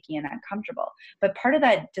hard and icky and uncomfortable. But part of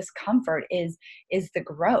that discomfort is the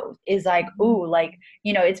growth, is like, Mhm. ooh, like,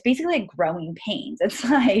 it's basically like growing pains. It's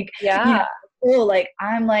like, you know, Yeah. oh, like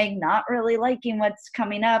I'm like not really liking what's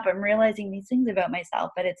coming up. I'm realizing these things about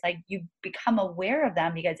myself, but it's like you become aware of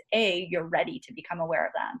them because A, you're ready to become aware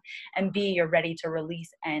of them, and B, you're ready to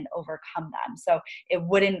release and overcome them. So it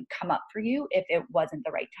wouldn't come up for you if it wasn't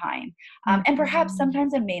the right time. And perhaps Mhm.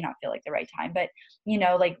 sometimes it may not feel like the right time, but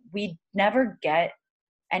like we never get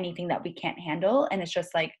anything that we can't handle. And it's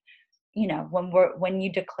just like, when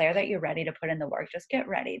you declare that you're ready to put in the work, just get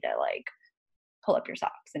ready to like pull up your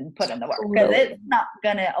socks and put in the work, because Totally. it's not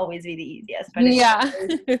gonna always be the easiest, but it's Yeah.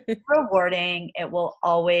 always rewarding. It will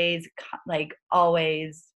always like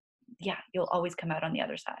always, yeah, you'll always come out on the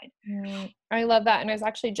other side. I love that. And I was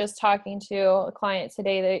actually just talking to a client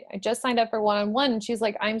today that I just signed up for one-on-one. And she's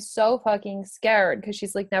like, I'm so fucking scared because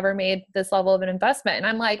she's like never made this level of an investment. And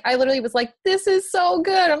I'm like, I literally was like, this is so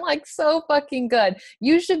good. I'm like, so fucking good.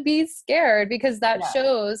 You should be scared because that Yeah.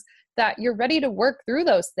 shows that you're ready to work through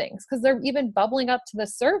those things because they're even bubbling up to the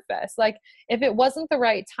surface. Like if it wasn't the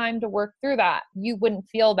right time to work through that, you wouldn't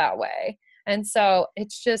feel that way. And so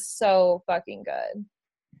it's just so fucking good.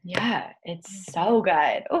 Yeah, it's so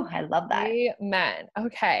good. Oh, I love that. Amen.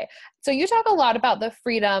 Okay. So you talk a lot about the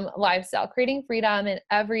freedom lifestyle, creating freedom in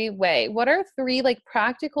every way. What are three like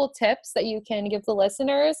practical tips that you can give the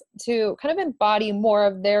listeners to kind of embody more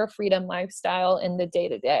of their freedom lifestyle in the day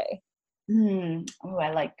to day? Oh,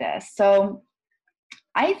 I like this. So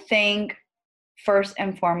I think first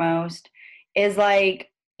and foremost is like,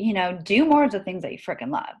 do more of the things that you freaking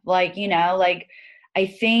love. Like, like I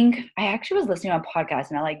think I actually was listening to a podcast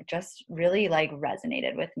and I like just really like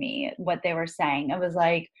resonated with me what they were saying. It was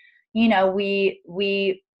like,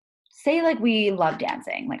 we say like we love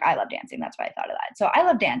dancing. Like I love dancing. That's why I thought of that. So I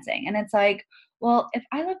love dancing. And it's like, well, if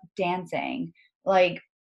I love dancing, like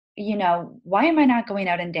why am I not going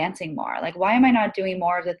out and dancing more? Like, why am I not doing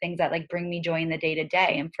more of the things that like bring me joy in the day to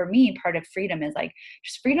day? And for me, part of freedom is like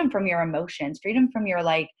just freedom from your emotions, freedom from your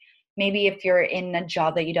like, maybe if you're in a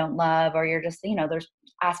job that you don't love, or you're just, there's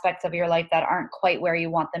aspects of your life that aren't quite where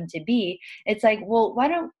you want them to be. It's like, well, why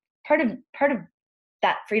don't part of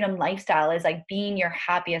that freedom lifestyle is like being your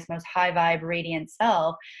happiest, most high vibe, radiant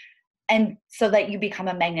self, and so that you become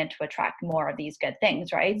a magnet to attract more of these good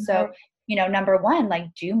things, right? So, Right. number one, like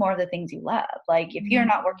do more of the things you love. Like if you're Mhm.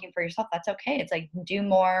 not working for yourself, that's okay. It's like do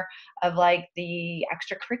more of like the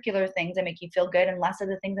extracurricular things that make you feel good and less of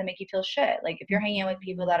the things that make you feel shit. Like if you're hanging out with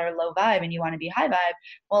people Mhm. that are low vibe and you want to be high vibe,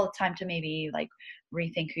 well, it's time to maybe like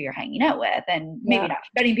rethink who you're hanging out with, and maybe Yeah. not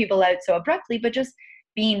shutting people out so abruptly, but just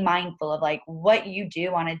being mindful of like what you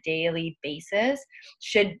do on a daily basis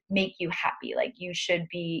should make you happy. Like you should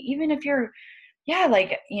be, even if you're, yeah,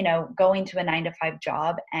 like, you know, going to a 9 to 5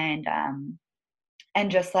 job and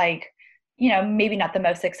just like, you know, maybe not the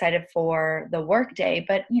most excited for the work day,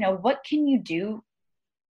 but you know, what can you do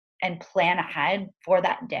and plan ahead for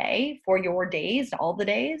that day, for your days, all the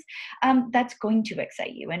days, that's going to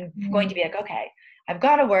excite you and going to be like, okay, I've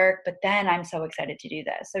got to work, but then I'm so excited to do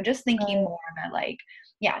this. So just thinking more about like,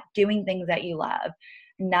 yeah, doing things that you love.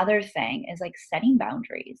 Another thing is like setting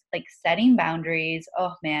boundaries,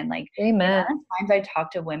 Oh man, like the Amen. amount of times I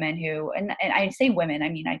talk to women who, and I say women, I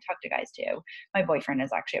mean, I talk to guys too. My boyfriend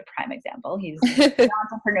is actually a prime example. He's an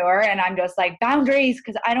entrepreneur, and I'm just like, boundaries.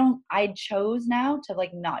 Cause I chose now to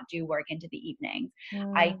like not do work into the evenings.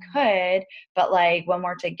 I could, but like when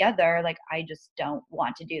we're together, like I just don't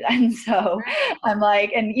want to do that. And so I'm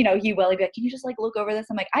like, and you know, he will be like, can you just like look over this?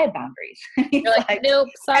 I'm like, I have boundaries. You're like, nope,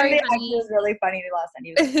 sorry, and honey. it was really funny last time.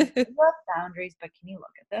 He was like, you have boundaries, but can you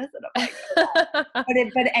look at this? And I'm like,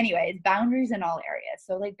 oh. But anyways, boundaries in all areas.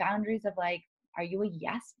 So like boundaries of like, are you a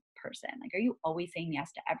yes person? Like, are you always saying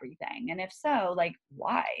yes to everything? And if so, like,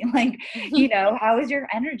 why? Like, you know, how is your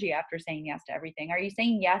energy after saying yes to everything? Are you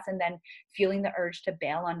saying yes and then feeling the urge to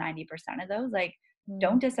bail on 90% of those? Like,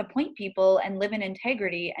 don't disappoint people and live in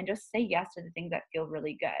integrity and just say yes to the things that feel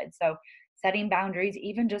really good. So setting boundaries,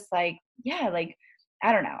 even just like, yeah, like,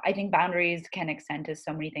 I don't know. I think boundaries can extend to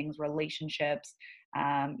so many things, relationships,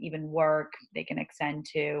 even work. They can extend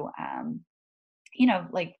to, you know,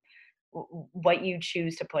 like what you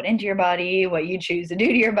choose to put into your body, what you choose to do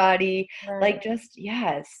to your body. Like just,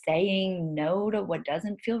 yeah, saying no to what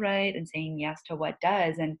doesn't feel right and saying yes to what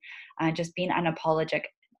does. And just being unapologetic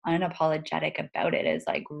about it is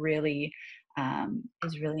really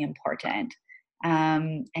important.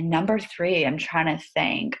 And number 3, I'm trying to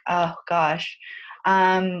think, oh gosh.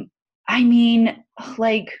 I mean,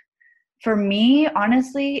 like for me,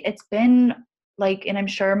 honestly, it's been like, and I'm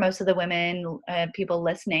sure most of the women, people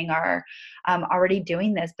listening are already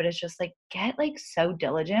doing this, but it's just like, get like so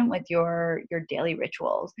diligent with your daily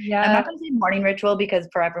rituals. I'm not going to say morning ritual because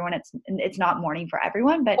for everyone, it's not morning for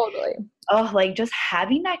everyone, but Totally. oh, like just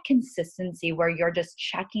having that consistency where you're just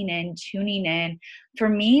checking in, tuning in. For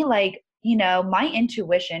me, like, you know, my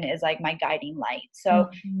intuition is like my guiding light. So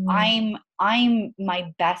I'm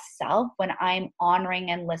my best self when I'm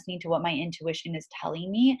honoring and listening to what my intuition is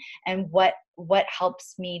telling me, and what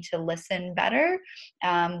helps me to listen better.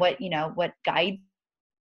 What guides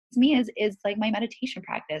me is like my meditation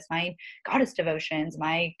practice, my goddess devotions,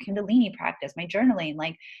 my Kundalini practice, my journaling.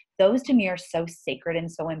 Like those to me are so sacred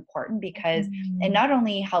and so important because it not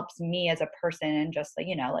only helps me as a person and just like,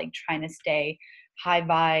 you know, like trying to stay high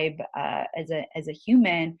vibe as a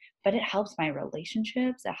human, but it helps my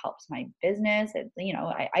relationships, it helps my business. You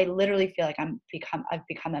know, I literally feel like I've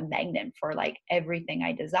become a magnet for like everything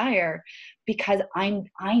I desire because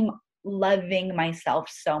I'm loving myself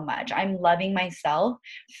so much. I'm loving myself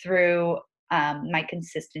through my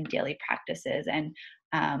consistent daily practices. And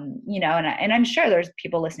you know, and I'm sure there's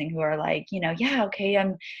people listening who are like, you know, yeah, okay,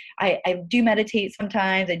 I do meditate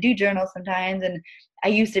sometimes, I do journal sometimes, and I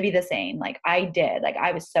used to be the same. Like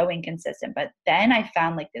I was so inconsistent, but then I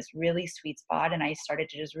found like this really sweet spot and I started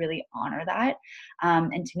to just really honor that.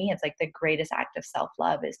 And to me, it's like the greatest act of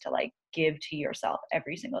self-love is to like give to yourself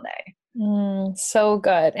every single day. So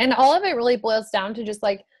good. And all of it really boils down to just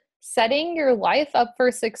like setting your life up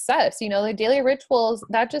for success. You know, the daily rituals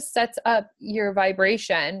that just sets up your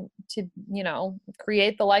vibration to, you know,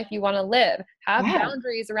 create the life you want to live. Have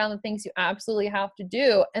boundaries around the things you absolutely have to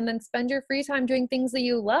do, and then spend your free time doing things that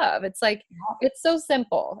you love. It's like, it's so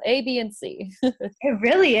simple. A, B, and C. It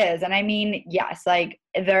really is. And I mean, yes, like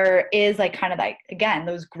there is like kind of like, again,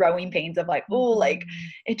 those growing pains of like, oh, like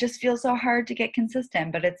it just feels so hard to get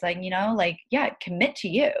consistent. But it's like, you know, like, yeah, commit to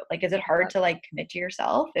you. Like, is it hard to like commit to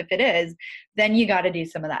yourself? If it is, then you got to do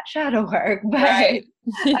some of that shadow work. But,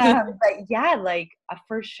 but yeah, like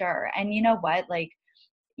for sure. And you know what? Like,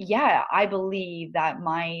 yeah, I believe that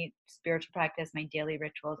my spiritual practice, my daily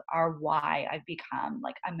rituals are why I've become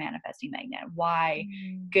like a manifesting magnet, why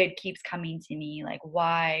good keeps coming to me, like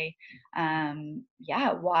why,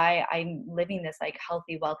 why I'm living this like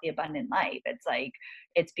healthy, wealthy, abundant life. It's like,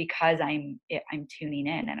 it's because I'm tuning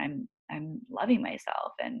in and I'm loving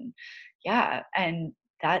myself. And yeah. And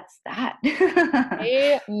that's that.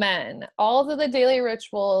 Amen. All of the daily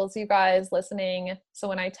rituals, you guys listening. So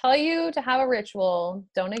when I tell you to have a ritual,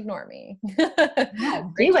 don't ignore me. Yeah,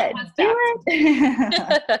 do it.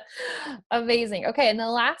 Amazing. Okay. And the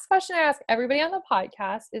last question I ask everybody on the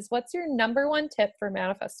podcast is, what's your number one tip for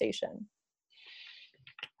manifestation?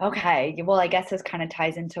 Okay. Well, I guess this kind of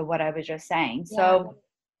ties into what I was just saying. Yeah. So,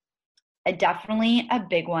 definitely a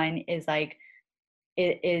big one is like,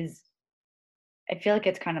 it is, I feel like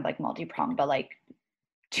it's kind of like multi-pronged, but like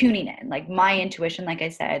tuning in, like my intuition, like I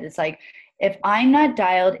said, it's like if I'm not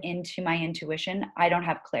dialed into my intuition, I don't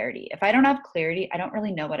have clarity. If I don't have clarity, I don't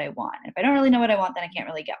really know what I want. If I don't really know what I want, then I can't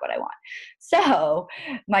really get what I want. So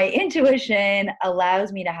my intuition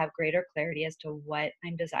allows me to have greater clarity as to what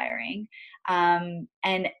I'm desiring. And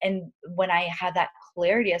when I have that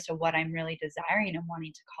clarity as to what I'm really desiring and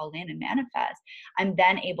wanting to call in and manifest, I'm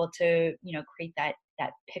then able to, create that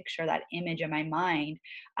picture, that image in my mind,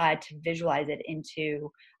 to visualize it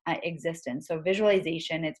into existence. So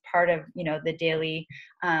visualization, it's part of the daily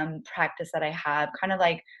practice that I have, kind of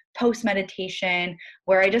like post meditation,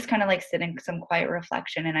 where I just kind of like sit in some quiet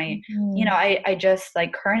reflection. And Mhm. I just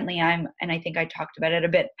like currently and I think I talked about it a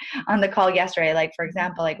bit on the call yesterday. Like for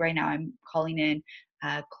example, like right now I'm calling in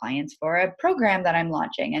clients for a program that I'm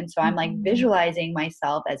launching. And so I'm like Mhm. visualizing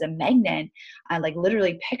myself as a magnet, like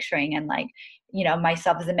literally picturing and like,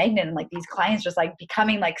 myself as a magnet and like these clients just like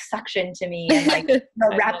becoming like suction to me and like, I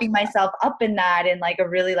love wrapping myself up in that in like a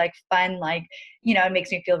really like fun, like, it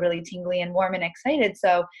makes me feel really tingly and warm and excited.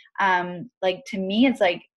 So, like to me, it's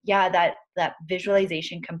like, yeah, that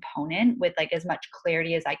visualization component with like as much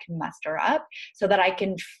clarity as I can muster up so that I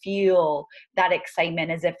can feel that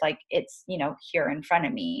excitement as if like it's, here in front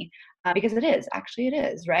of me. Because it is, actually it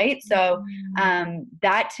is, right? So Mhm.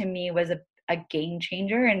 that to me was a game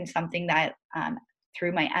changer and something that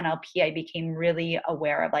through my NLP, I became really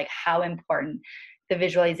aware of like how important the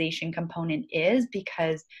visualization component is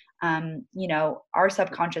because our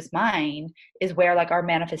subconscious mind is where like our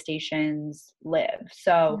manifestations live.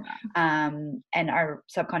 So Yeah. and our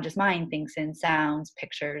subconscious mind thinks in sounds,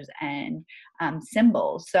 pictures, and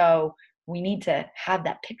symbols. So we need to have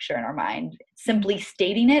that picture in our mind. Mhm. Simply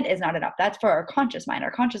stating it is not enough. That's for our conscious mind.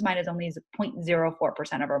 Our conscious mind is only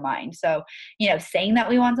 0.04% of our mind. So, saying that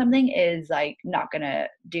we want something is like not going to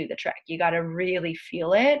do the trick. You got to really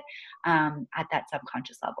feel it at that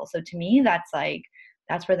subconscious level. So to me, that's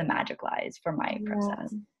where the magic lies for my Yeah.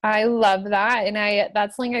 process. I love that. And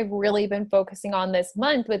that's something I've really been focusing on this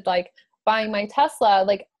month with like buying my Tesla.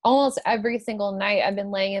 Like almost every single night I've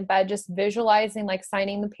been laying in bed just visualizing like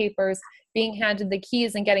signing the papers, being handed the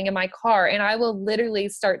keys and getting in my car. And I will literally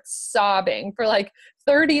start sobbing for like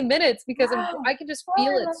 30 minutes because Wow. I can just Oh,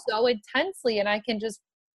 feel I it love so intensely and I can just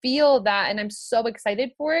feel that and I'm so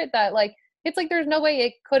excited for it that like it's like there's no way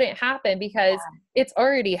it couldn't happen because that. it's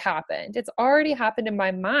already happened. It's already happened in my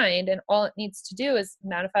mind, and all it needs to do is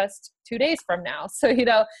manifest 2 days from now. So,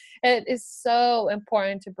 it is so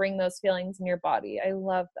important to bring those feelings in your body. I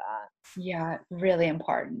love that. Yeah, really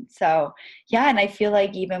important. So, yeah, and I feel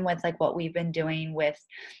like even with like what we've been doing with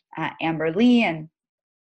Amber Lee and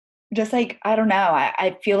just like I don't know,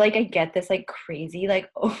 I feel like I get this like crazy like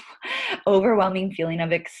overwhelming feeling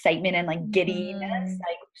of excitement and like giddiness Mhm.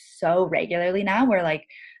 like so regularly now where like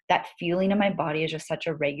that feeling in my body is just such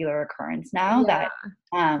a regular occurrence now Yeah,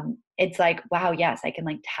 that it's like wow, yes, I can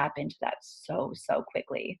like tap into that so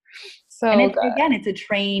quickly. And so it's good. again,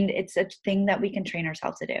 it's a thing that we can train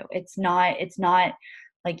ourselves to do. It's not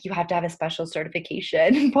like you have to have a special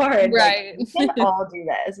certification for it. Like Right. we can all do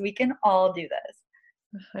this. We can all do this.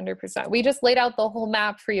 100%. We just laid out the whole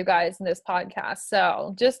map for you guys in this podcast.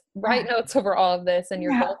 So just write Yeah. notes over all of this and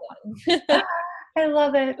you're Yeah. golden. I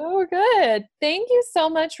love it. Oh, good. Thank you so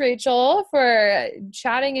much, Rachel, for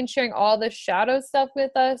chatting and sharing all the shadow stuff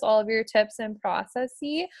with us, all of your tips and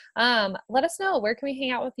processes. Let us know, where can we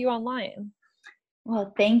hang out with you online?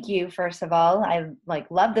 Well, thank you, first of all. I like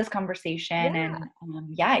love this conversation Yeah. and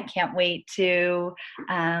yeah, I can't wait to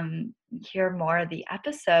hear more of the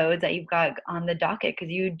episodes that you've got on the docket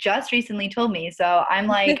because you just recently told me. So I'm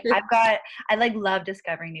like, I like love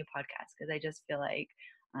discovering new podcasts because I just feel like,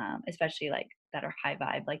 especially like that are high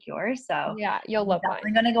vibe like yours. So Yeah, you'll I'm love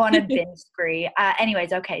definitely mine. going to go on a binge spree.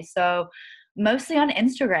 Anyways, okay. So mostly on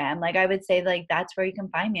Instagram. Like I would say like that's where you can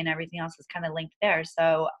find me and everything else is kind of linked there.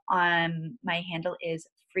 So my handle is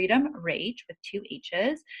Freedom Rage with two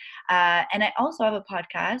H's. And I also have a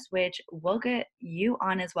podcast which we'll get you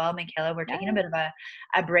on as well, Michaela. We're taking a Yeah. bit of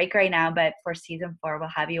a break right now, but for season 4 we'll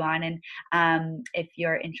have you on. And if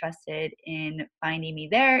you're interested in finding me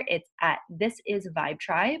there, it's at This Is Vibe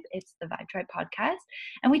Tribe. It's the Vibe Tribe podcast.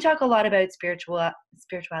 And we talk a lot about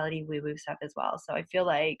spirituality, woo-woo stuff as well. So I feel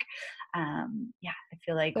like yeah, I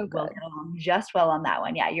feel like So we'll good. get along just well on that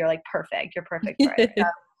one. Yeah, you're like perfect. You're perfect for it. So,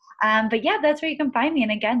 but yeah, that's where you can find me.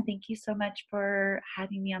 And again, thank you so much for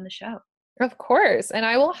having me on the show. Of course. And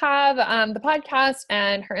I will have the podcast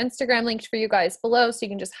and her Instagram linked for you guys below. So you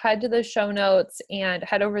can just head to the show notes and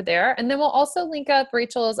head over there. And then we'll also link up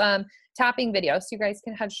Rachel's tapping video. So you guys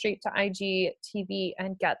can head straight to IGTV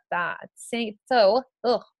and get that. So,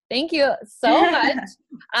 thank you so much.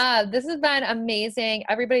 This has been amazing.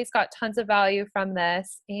 Everybody's got tons of value from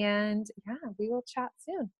this. And yeah, we will chat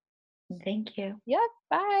soon. Thank you. Yep.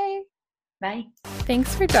 Bye. Bye.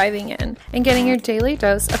 Thanks for diving in and getting your daily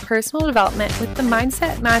dose of personal development with the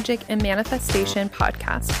Mindset, Magic, and Manifestation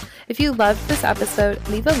podcast. If you loved this episode,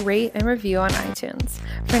 leave a rate and review on iTunes.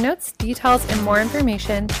 For notes, details, and more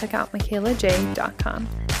information, check out MichaelaJ.com.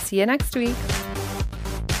 See you next week.